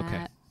pass on that.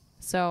 Okay.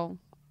 So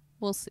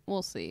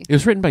we'll see. It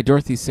was written by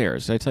Dorothy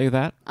Sayers. Did I tell you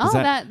that?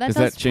 Does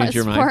that change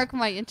your mind? Spark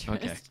my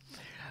interest.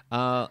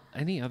 Okay.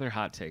 Any other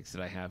hot takes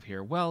that I have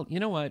here? Well, you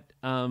know what?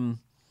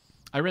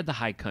 I read The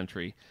High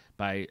Country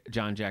by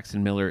John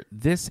Jackson Miller.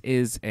 This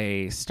is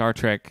a Star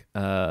Trek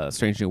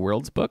Strange New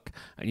Worlds book.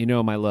 You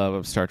know my love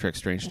of Star Trek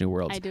Strange New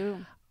Worlds. I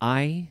do.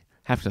 I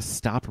have to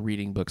stop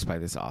reading books by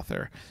this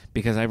author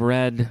because I've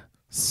read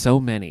so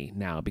many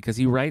now, because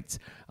he writes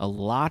a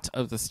lot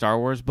of the Star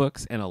Wars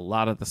books and a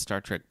lot of the Star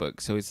Trek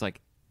books. So it's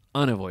like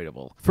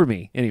unavoidable for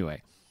me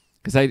anyway.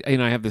 Because I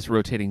have this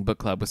rotating book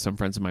club with some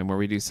friends of mine where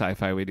we do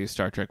sci-fi, we do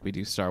Star Trek, we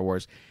do Star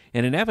Wars,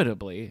 and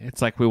inevitably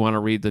it's like we want to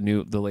read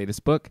the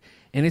latest book,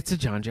 and it's a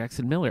John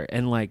Jackson Miller.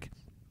 And like,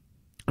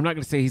 I'm not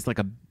going to say he's like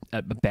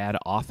a bad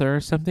author or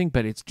something,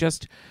 but it's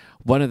just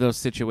one of those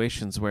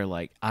situations where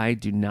like I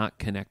do not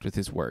connect with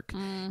his work,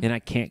 and I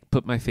can't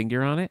put my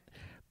finger on it.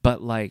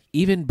 But like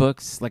even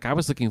books, like I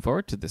was looking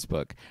forward to this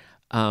book,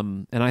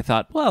 and I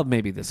thought, well,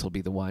 maybe this will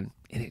be the one,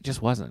 and it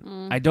just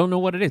wasn't. I don't know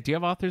what it is. Do you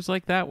have authors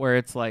like that where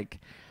it's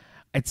like,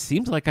 it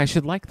seems like I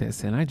should like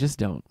this, and I just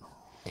don't?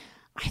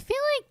 I feel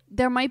like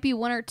there might be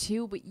one or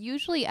two, but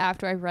usually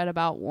after I've read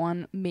about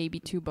 1, maybe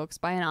 2 books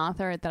by an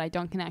author that I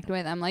don't connect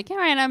with, I'm like, all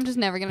right, I'm just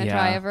never going to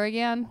try ever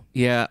again.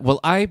 Yeah, well,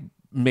 I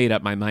made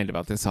up my mind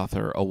about this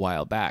author a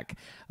while back,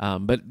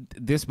 but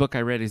this book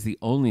I read is the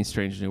only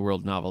Strange New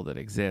World novel that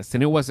exists,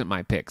 and it wasn't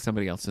my pick.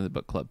 Somebody else in the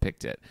book club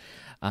picked it,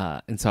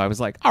 and so I was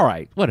like, all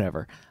right,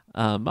 whatever,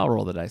 I'll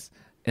roll the dice,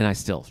 and I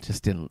still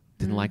just didn't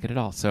like it at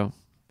all. So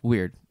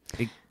weird.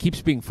 It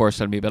keeps being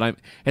forced on me, but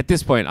at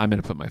this point I'm going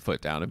to put my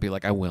foot down and be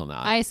like, I will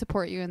not. I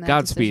support you in that.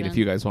 Godspeed decision. if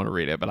you guys want to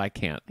read it, but I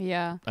can't.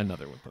 Yeah.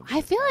 Another one. I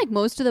feel like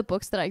most of the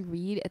books that I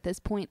read at this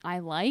point I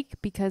like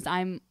because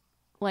I'm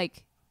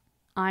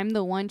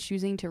the one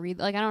choosing to read.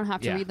 Like I don't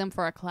have to read them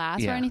for a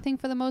class or anything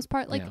for the most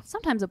part. Like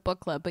sometimes a book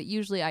club, but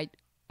usually I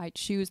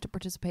choose to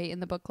participate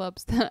in the book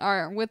clubs that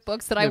are with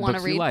books that I want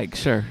to read. You like,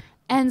 sure.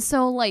 And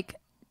so like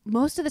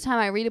most of the time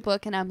I read a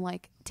book and I'm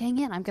like, dang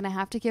it, I'm going to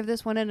have to give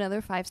this one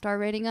another 5-star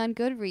rating on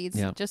Goodreads.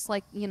 Yep. Just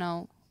like,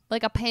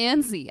 like a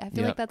pansy. I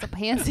feel like that's a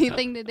pansy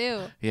thing to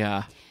do.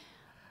 Yeah.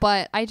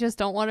 But I just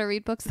don't want to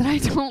read books that I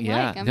don't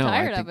like. I'm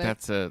tired of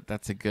it.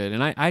 That's a good.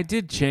 And I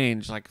did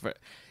change. Like,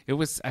 it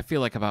was, I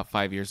feel like about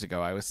 5 years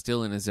ago, I was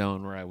still in a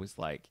zone where I was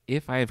like,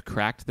 if I have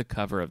cracked the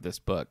cover of this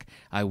book,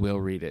 I will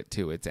read it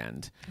to its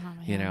end.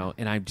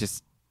 And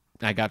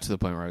I got to the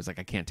point where I was like,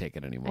 I can't take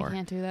it anymore. I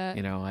can't do that.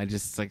 I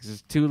just like,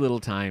 there's too little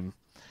time.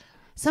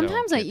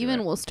 Sometimes I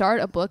even will start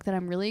a book that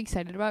I'm really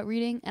excited about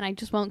reading and I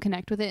just won't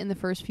connect with it in the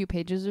first few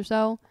pages or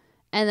so.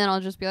 And then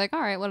I'll just be like,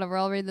 all right, whatever,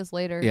 I'll read this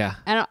later. Yeah.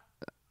 And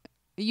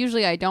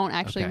usually I don't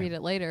actually read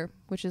it later,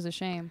 which is a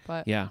shame.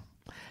 But yeah.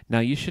 Now,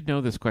 you should know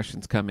this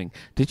question's coming.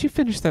 Did you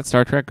finish that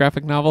Star Trek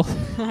graphic novel?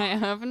 I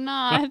have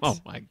not. Oh,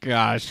 my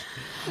gosh.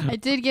 I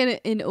did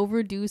get an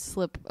overdue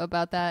slip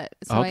about that,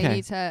 so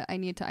I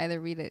need to either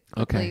read it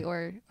quickly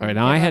or all right,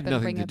 now I had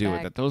nothing to do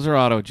with it. Those are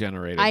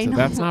auto-generated, so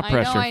that's not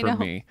pressure for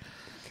me.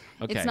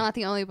 Okay. It's not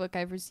the only book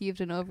I've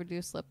received an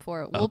overdue slip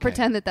for. We'll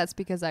pretend that that's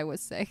because I was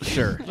sick.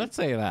 Sure. Let's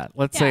say that.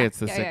 Let's say it's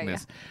the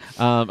sickness.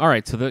 All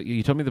right, so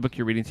you told me the book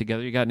you're reading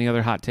together. You got any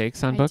other hot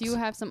takes on books? I do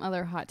have some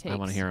other hot takes. I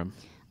want to hear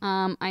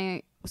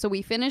them. So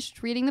we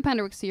finished reading the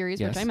Penderwick series,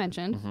 which I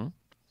mentioned. Mm-hmm.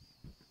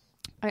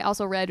 I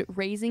also read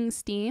Raising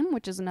Steam,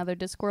 which is another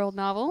Discworld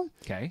novel.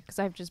 Okay. Because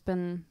I've just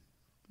been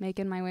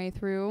making my way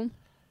through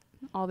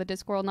all the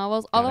Discworld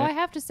novels. Although I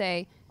have to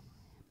say,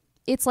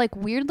 it's like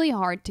weirdly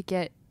hard to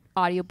get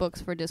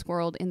audiobooks for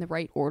Discworld in the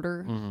right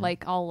order. Mm-hmm.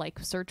 Like I'll like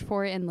search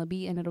for it in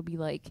Libby and it'll be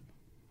like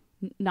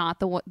not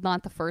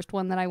the first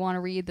one that I want to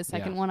read, the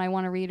second one I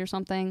want to read or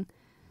something.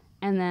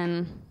 And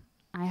then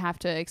I have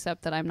to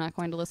accept that I'm not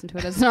going to listen to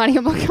it as an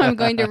audiobook. I'm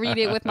going to read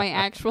it with my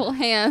actual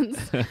hands.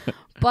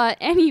 But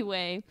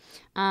anyway,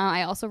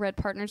 I also read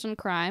Partners in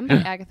Crime by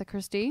Agatha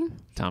Christie.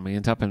 Tommy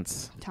and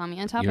Tuppence.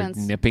 You're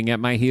nipping at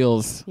my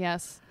heels.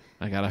 Yes.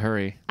 I gotta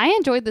hurry. I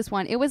enjoyed this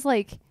one. It was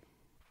like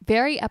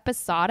very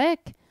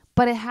episodic,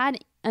 but it had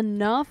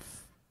enough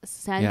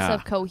sense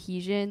of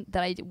cohesion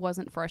that I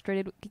wasn't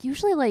frustrated.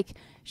 Usually like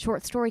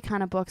short story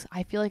kind of books,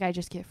 I feel like I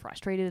just get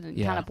frustrated and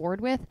kind of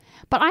bored with.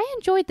 But I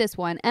enjoyed this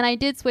one, and I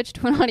did switch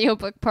to an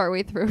audiobook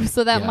partway through,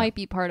 so that might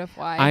be part of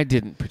why. I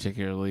didn't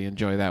particularly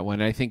enjoy that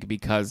one. I think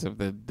because of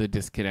the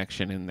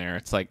disconnection in there.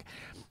 It's like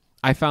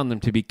I found them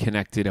to be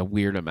connected a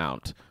weird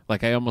amount.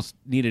 Like I almost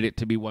needed it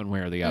to be one way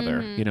or the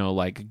other.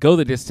 Like go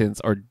the distance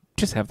or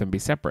just have them be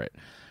separate.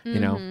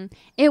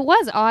 It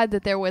was odd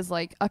that there was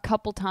like a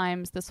couple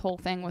times this whole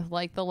thing with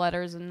like the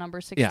letters and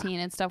number 16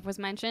 and stuff was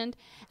mentioned,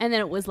 and then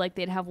it was like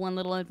they'd have one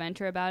little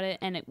adventure about it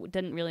and it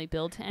didn't really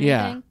build to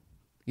anything.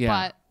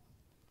 But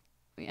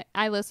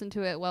I listened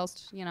to it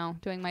whilst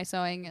doing my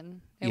sewing, and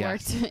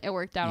it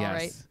worked out all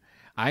right.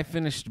 I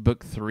finished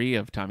book 3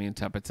 of Tommy and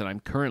Tuppence, and I'm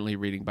currently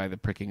reading By the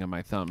Pricking of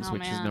My Thumbs,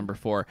 which is number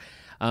 4.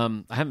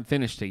 I haven't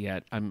finished it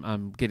yet.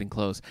 I'm getting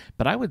close,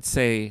 but I would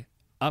say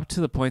up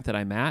to the point that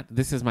I'm at,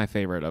 this is my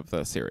favorite of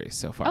the series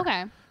so far.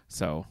 Okay.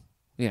 So,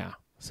 yeah.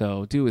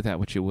 So do with that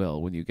what you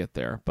will when you get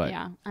there. But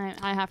yeah,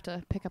 I have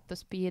to pick up the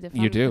speed if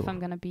I'm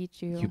going to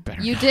beat you. You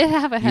better You not. did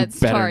have a head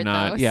start,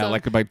 not. though. Yeah, so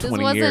like about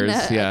 20 years. This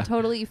wasn't a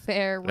totally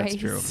fair race.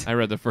 That's true. I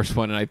read the first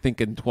one, and I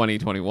think in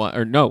 2021,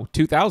 or no,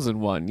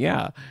 2001,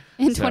 yeah.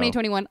 In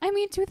 2021. I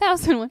mean,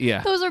 2001.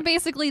 Yeah. Those are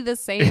basically the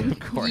same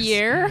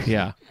year.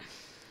 Yeah.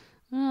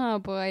 Oh,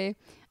 boy.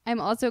 I'm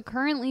also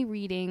currently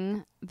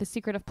reading The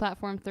Secret of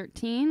Platform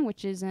 13,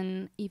 which is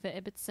an Eva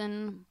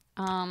Ibbotson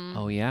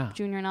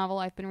junior novel.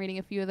 I've been reading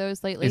a few of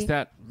those lately. Is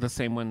that the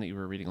same one that you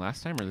were reading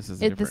last time, or this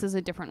is a different? This is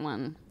a different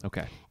one.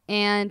 Okay.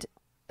 And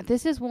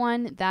this is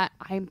one that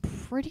I'm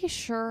pretty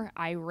sure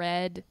I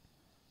read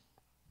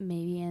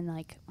maybe in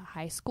like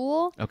high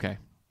school. Okay.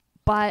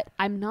 But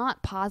I'm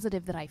not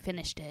positive that I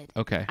finished it.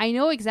 Okay. I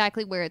know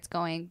exactly where it's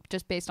going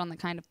just based on the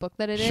kind of book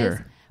that it is.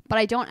 But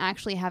I don't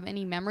actually have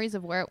any memories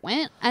of where it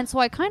went. And so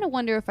I kind of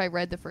wonder if I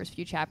read the first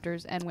few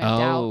chapters and wimped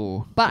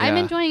out. But I'm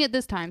enjoying it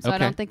this time, so I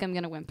don't think I'm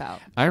going to wimp out.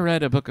 I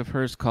read a book of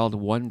hers called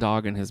One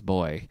Dog and His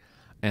Boy,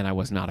 and I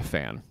was not a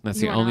fan. That's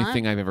the only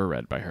thing I've ever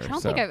read by her. I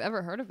don't think I've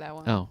ever heard of that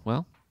one. Oh,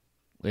 well,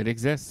 it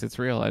exists. It's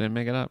real. I didn't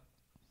make it up.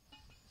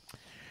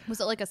 Was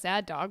it like a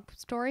sad dog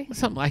story?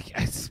 Something like,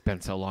 it's been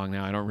so long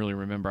now, I don't really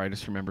remember. I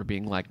just remember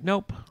being like,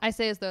 nope. I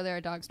say as though there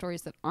are dog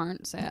stories that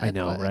aren't sad. I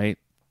know, right?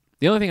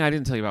 The only thing I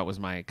didn't tell you about was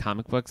my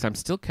comic books. I'm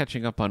still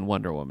catching up on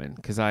Wonder Woman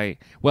because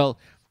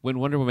when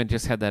Wonder Woman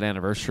just had that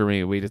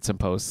anniversary, we did some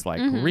posts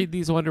like, read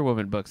these Wonder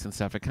Woman books and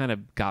stuff. It kind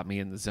of got me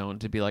in the zone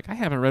to be like, I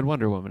haven't read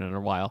Wonder Woman in a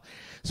while.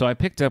 So I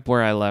picked up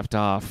where I left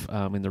off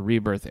in the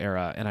Rebirth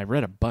era, and I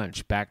read a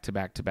bunch back to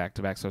back to back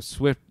to back. So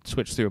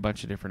switched through a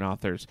bunch of different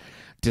authors.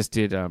 Just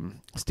did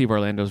Steve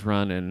Orlando's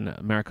run and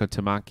Mariko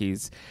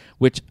Tamaki's,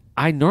 which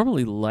I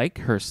normally like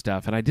her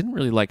stuff, and I didn't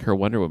really like her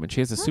Wonder Woman.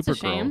 She has a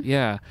Supergirl.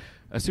 Yeah.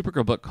 A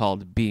Supergirl book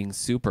called Being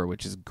Super,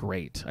 which is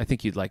great. I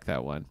think you'd like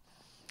that one.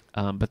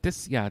 But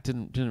this, it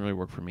didn't really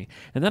work for me.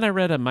 And then I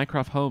read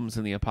Mycroft Holmes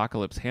and the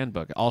Apocalypse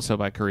Handbook, also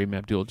by Kareem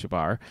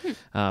Abdul-Jabbar.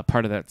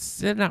 Part of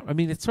that's,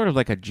 it's sort of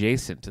like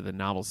adjacent to the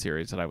novel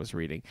series that I was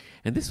reading.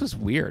 And this was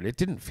weird. It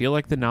didn't feel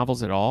like the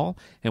novels at all,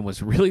 and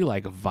was really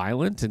like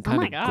violent and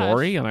kind of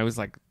gory. And I was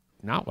like,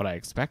 not what I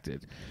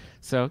expected.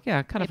 So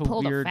kind of a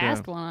pulled weird a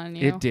fast one on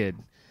you. It did.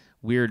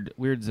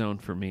 Weird zone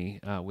for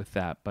me with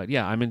that. But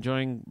yeah, I'm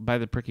enjoying By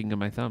the Pricking of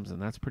My Thumbs,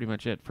 and that's pretty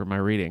much it for my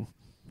reading.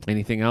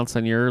 Anything else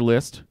on your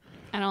list?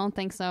 I don't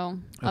think so,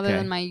 other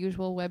than my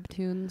usual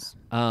webtoons.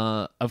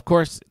 Of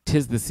course,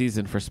 'tis the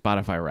season for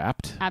Spotify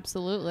Wrapped.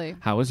 Absolutely.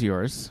 How was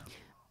yours?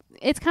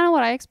 It's kind of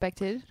what I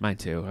expected. Mine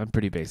too. I'm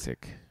pretty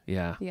basic.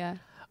 Yeah. Yeah.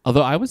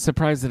 Although I was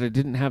surprised that it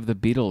didn't have the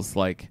Beatles.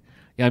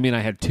 I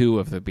had 2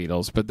 of the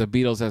Beatles, but the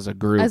Beatles as a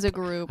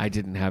group, I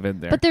didn't have in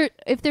there. But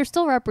if they're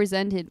still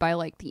represented by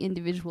like the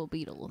individual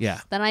Beatles,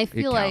 then I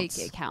feel like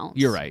it counts.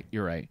 You're right.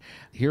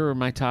 Here are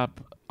my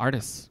top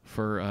artists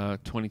for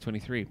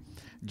 2023.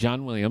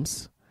 John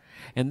Williams.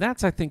 And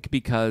that's, I think,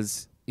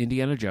 because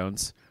Indiana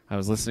Jones. I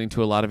was listening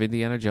to a lot of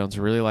Indiana Jones.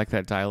 I really like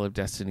that Dial of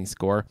Destiny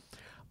score.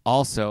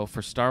 Also,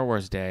 for Star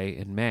Wars Day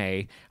in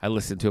May, I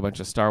listened to a bunch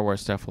of Star Wars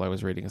stuff while I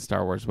was reading a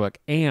Star Wars book.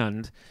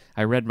 And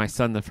I read my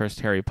son the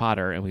first Harry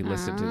Potter, and we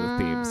listened to the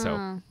theme.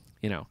 So,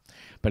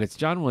 But it's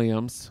John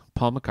Williams,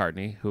 Paul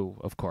McCartney, who,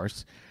 of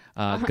course,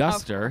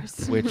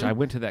 Guster, which I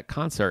went to that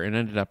concert and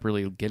ended up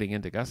really getting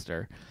into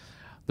Guster.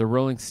 The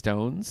Rolling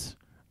Stones.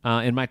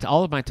 And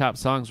all of my top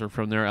songs were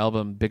from their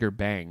album Bigger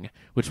Bang,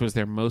 which was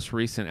their most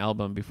recent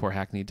album before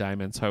Hackney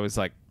Diamond. So I was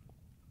like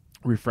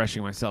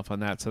refreshing myself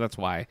on that. So that's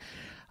why.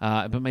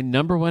 But my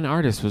number one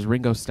artist was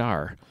Ringo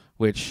Starr,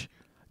 which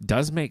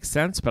does make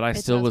sense, but I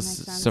still was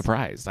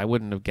surprised. I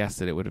wouldn't have guessed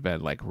that it would have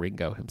been like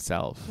Ringo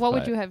himself. What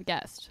would you have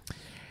guessed?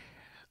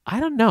 I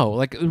don't know.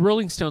 Like,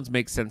 Rolling Stones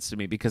makes sense to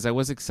me because I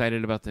was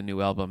excited about the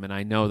new album, and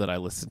I know that I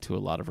listened to a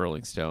lot of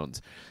Rolling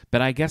Stones.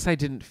 But I guess I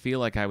didn't feel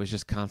like I was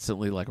just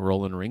constantly like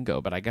rolling Ringo,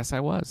 but I guess I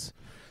was.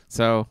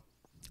 So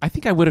I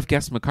think I would have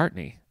guessed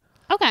McCartney.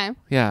 Okay.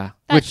 Yeah.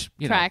 That which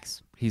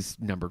tracks. He's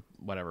number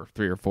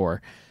 3 or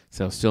 4,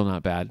 so still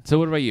not bad. So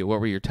what about you? What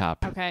were your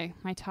top? Okay,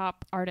 my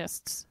top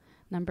artists.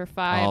 Number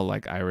 5. All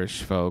like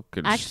Irish folk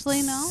and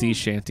actually no sea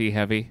shanty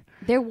heavy.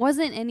 There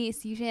wasn't any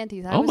sea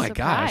shanties. I was my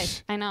surprised.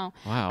 Gosh! I know.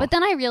 Wow. But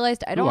then I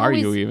realized I don't. Who are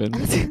always, you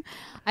even?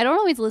 I don't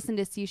always listen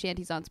to sea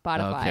shanties on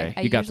Spotify.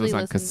 Okay, you got those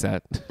on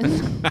cassette.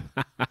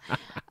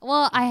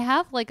 Well, I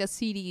have like a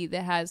CD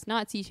that has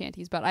not sea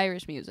shanties but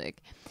Irish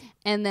music,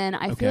 and then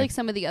I feel like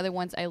some of the other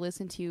ones I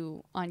listen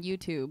to on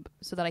YouTube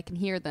so that I can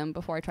hear them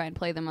before I try and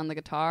play them on the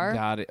guitar.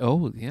 Got it.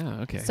 Oh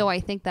yeah. Okay. So I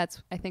think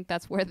that's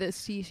where the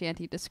sea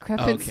shanty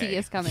discrepancy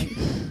is coming.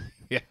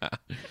 Yeah.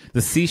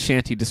 The Sea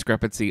Shanty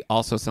Discrepancy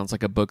also sounds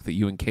like a book that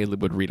you and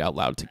Caleb would read out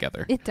loud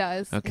together. It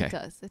does. Okay.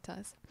 It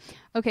does.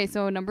 Okay,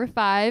 so number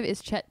 5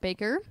 is Chet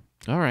Baker.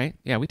 All right.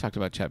 Yeah, we talked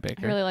about Chet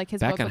Baker. I really like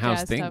his Back vocal on House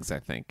jazz Things, stuff. I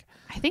think.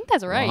 I think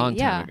that's right. A long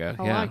time yeah.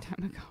 ago. A long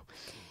time ago.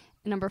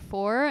 Number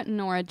 4,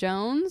 Nora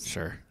Jones.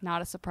 Sure.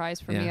 Not a surprise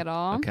for me at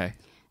all. Okay.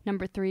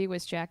 Number 3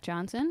 was Jack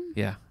Johnson.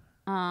 Yeah.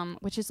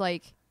 Which is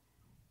like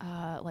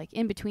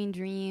In Between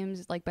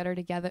Dreams, like Better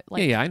Together.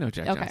 Like, yeah, I know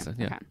Jack Johnson.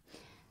 Yeah. Okay.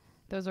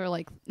 Those are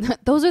like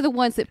those are the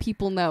ones that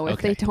people know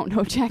if they don't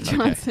know Jack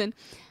Johnson.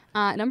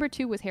 Number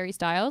 2 was Harry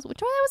Styles, which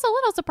I was a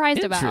little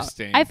surprised about.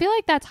 Interesting. I feel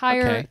like that's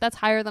higher. Okay. That's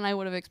higher than I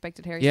would have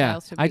expected Harry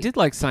Styles to be. I did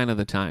like Sign of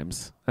the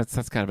Times.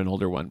 That's kind of an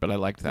older one, but I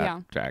liked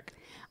that track.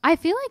 I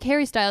feel like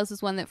Harry Styles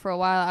is one that for a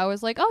while I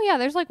was like, oh yeah,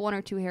 there's like 1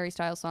 or 2 Harry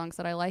Styles songs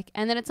that I like,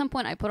 and then at some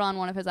point I put on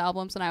one of his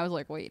albums and I was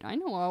like, wait, I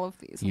know all of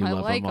these. You I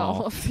love like them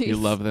all. of these. You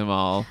love them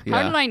all. Yeah.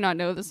 How did I not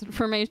know this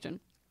information?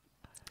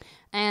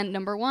 And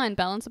number 1,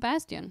 Belle and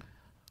Sebastian.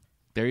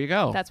 There you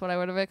go. That's what I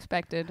would have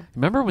expected.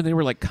 Remember when they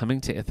were like coming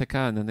to Ithaca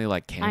and then they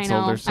like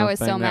canceled or something? I was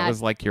so mad. That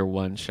was like your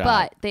one shot.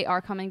 But they are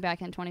coming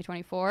back in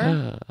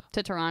 2024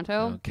 to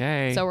Toronto.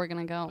 Okay. So we're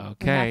going to go.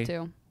 Okay. We have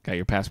to. Got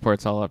your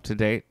passports all up to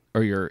date?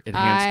 Or your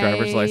enhanced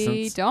driver's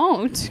license? I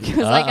don't,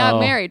 because I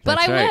got married. But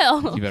That's I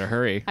right. will. You better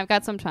hurry. I've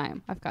got some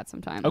time.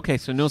 Okay,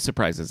 so no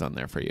surprises on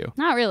there for you.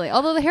 Not really.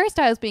 Although the Harry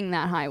Styles being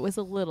that high was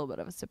a little bit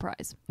of a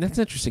surprise. That's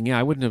interesting. Yeah,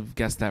 I wouldn't have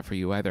guessed that for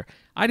you either.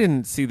 I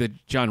didn't see the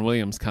John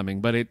Williams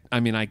coming, but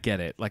I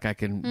get it. Like I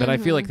can, but I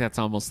feel like that's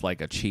almost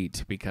like a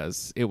cheat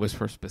because it was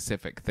for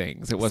specific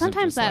things. It wasn't.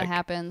 Sometimes just that like,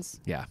 happens.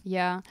 Yeah.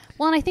 Yeah.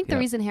 Well, and I think the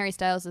reason Harry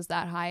Styles is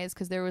that high is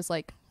because there was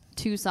like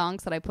 2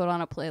 songs that I put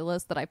on a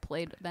playlist that I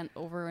played then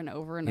over and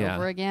over and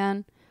over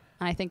again.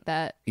 And I think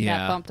that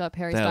bumped up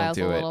Harry Styles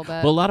a little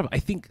bit. Well, I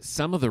think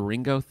some of the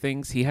Ringo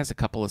things, he has a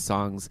couple of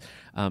songs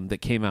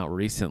that came out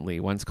recently.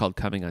 One's called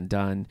Coming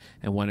Undone,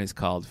 and one is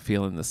called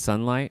Feeling the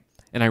Sunlight.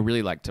 And I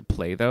really like to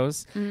play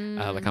those,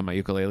 like on my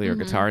ukulele or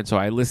guitar. And so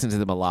I listen to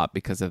them a lot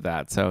because of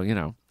that. So,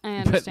 I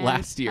understand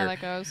But how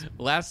that goes.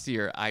 last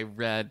year I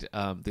read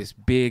this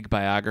big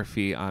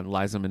biography on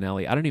Liza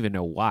Minnelli. I don't even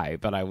know why,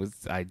 but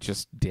I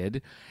just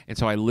did. And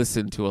so I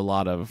listened to a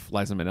lot of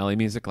Liza Minnelli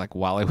music like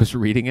while I was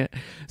reading it.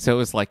 So it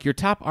was like, your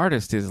top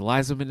artist is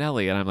Liza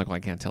Minnelli. And I'm like, well, I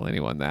can't tell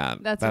anyone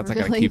that. That's I really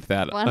gotta keep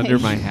that funny. under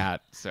my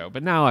hat. So,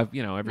 but now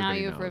everybody Now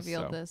you've knows,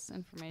 revealed so. this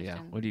information. Yeah,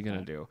 what are you going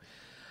to do?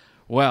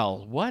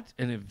 Well, what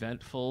an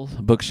eventful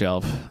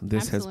bookshelf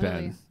this Absolutely.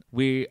 has been.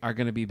 We are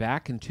going to be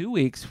back in 2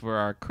 weeks for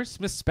our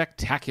Christmas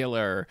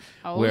Spectacular,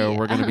 Oh, where yeah.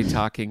 we're going to be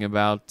talking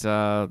about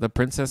the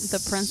Princess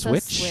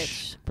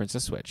Switch.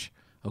 Princess Switch.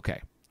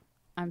 Okay.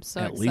 I'm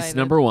so At excited. least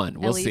number one.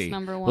 We'll At least see.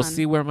 number one. We'll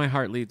see where my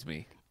heart leads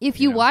me. If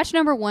you watch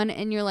number one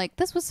and you're like,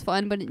 this was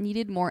fun, but it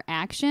needed more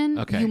action,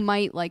 Okay. you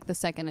might like the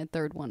second and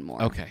third one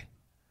more. Okay.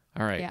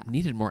 All right. Yeah.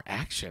 Needed more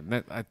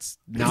action. That's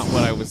not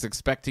what I was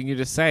expecting you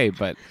to say,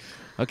 but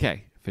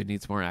okay. If it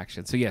needs more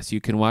action. So yes, you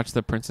can watch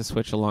the Princess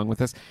Switch along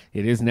with us.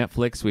 It is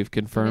Netflix, we've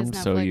confirmed,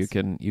 so you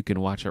can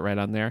watch it right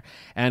on there.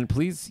 And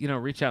please,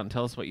 reach out and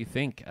tell us what you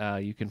think.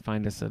 You can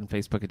find us on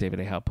Facebook at David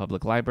A. Howe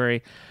Public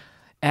Library.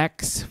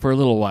 X for a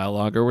little while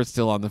longer. We're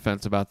still on the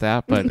fence about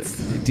that, but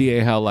DA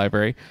Howe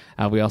Library.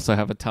 We also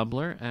have a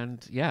Tumblr, and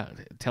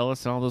tell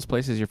us in all those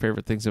places your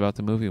favorite things about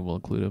the movie. We'll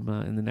include them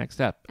in the next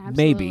step.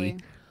 Absolutely.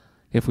 Maybe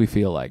if we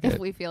feel like it. If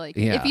we feel like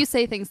it. Yeah. If you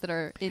say things that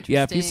are interesting.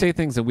 Yeah, if you say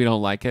things that we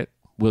don't like it,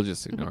 we'll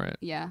just ignore it.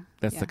 Yeah.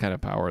 That's the kind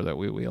of power that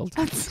we wield.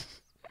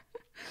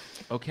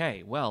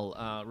 Okay,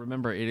 well,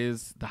 remember, it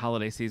is the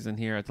holiday season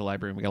here at the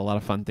library. We got a lot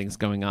of fun things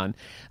going on.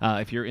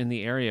 If you're in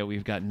the area,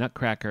 we've got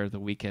Nutcracker the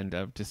weekend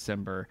of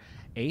December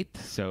 8th.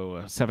 So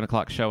a 7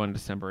 o'clock show on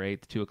December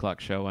 8th, 2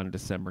 o'clock show on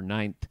December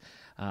 9th.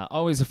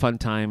 Always a fun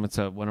time. It's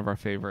one of our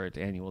favorite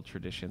annual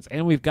traditions.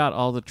 And we've got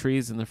all the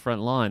trees in the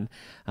front lawn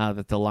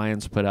that the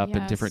Lions put up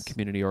and different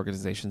community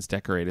organizations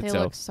decorated. They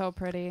look so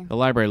pretty. The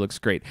library looks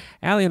great.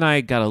 Allie and I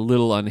got a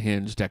little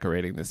unhinged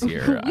decorating this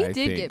year. We I did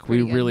think get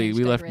pretty unhinged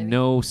we left decorating.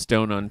 no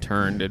stone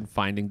unturned in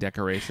finding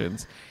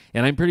decorations.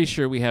 And I'm pretty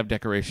sure we have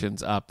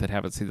decorations up that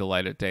haven't seen the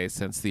light of day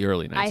since the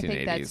early 1980s.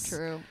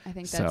 I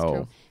think that's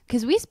true.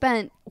 Because we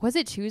spent, was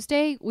it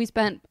Tuesday? We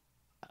spent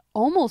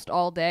almost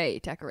all day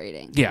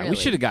decorating. Yeah, really. we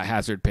should have got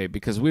hazard pay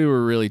because we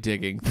were really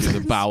digging through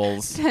the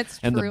bowels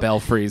and the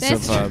belfries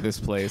of this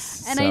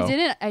place. And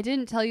so. I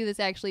didn't tell you this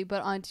actually,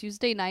 but on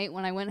Tuesday night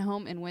when I went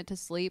home and went to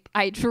sleep,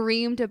 I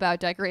dreamed about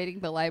decorating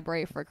the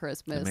library for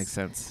Christmas. That makes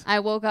sense. I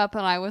woke up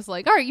and I was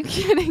like, "Are you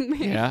kidding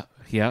me?" Yeah.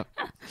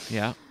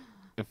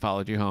 It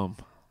followed you home.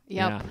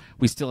 Yep. Yeah.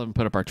 We still haven't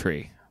put up our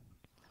tree.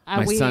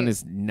 My son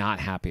is not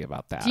happy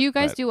about that. Do you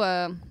guys do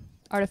a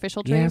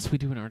artificial tree? Yes, we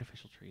do an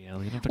artificial tree. You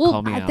don't have to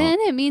call me out. Then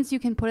it means you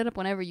can put it up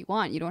whenever you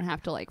want. You don't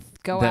have to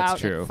go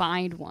out and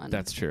find one.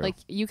 That's true. Like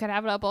you could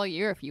have it up all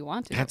year if you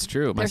want to. That's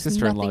true. My There's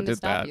sister-in-law nothing to did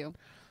stop that. you.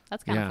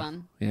 That's kind of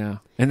fun. Yeah.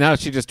 And now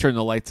she just turned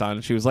the lights on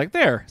and she was like,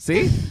 there,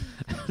 see?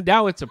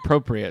 Now it's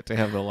appropriate to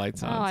have the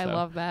lights on. Oh, I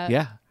love that.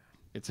 Yeah.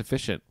 It's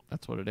efficient.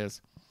 That's what it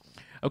is.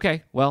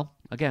 Okay. Well,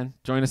 again,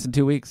 join us in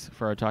 2 weeks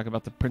for our talk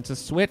about the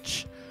Princess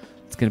Switch.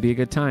 It's going to be a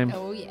good time.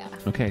 Oh, yeah.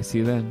 Okay. See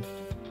you then.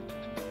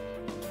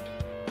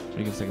 Are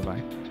you going to say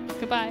goodbye?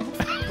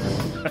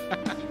 Goodbye.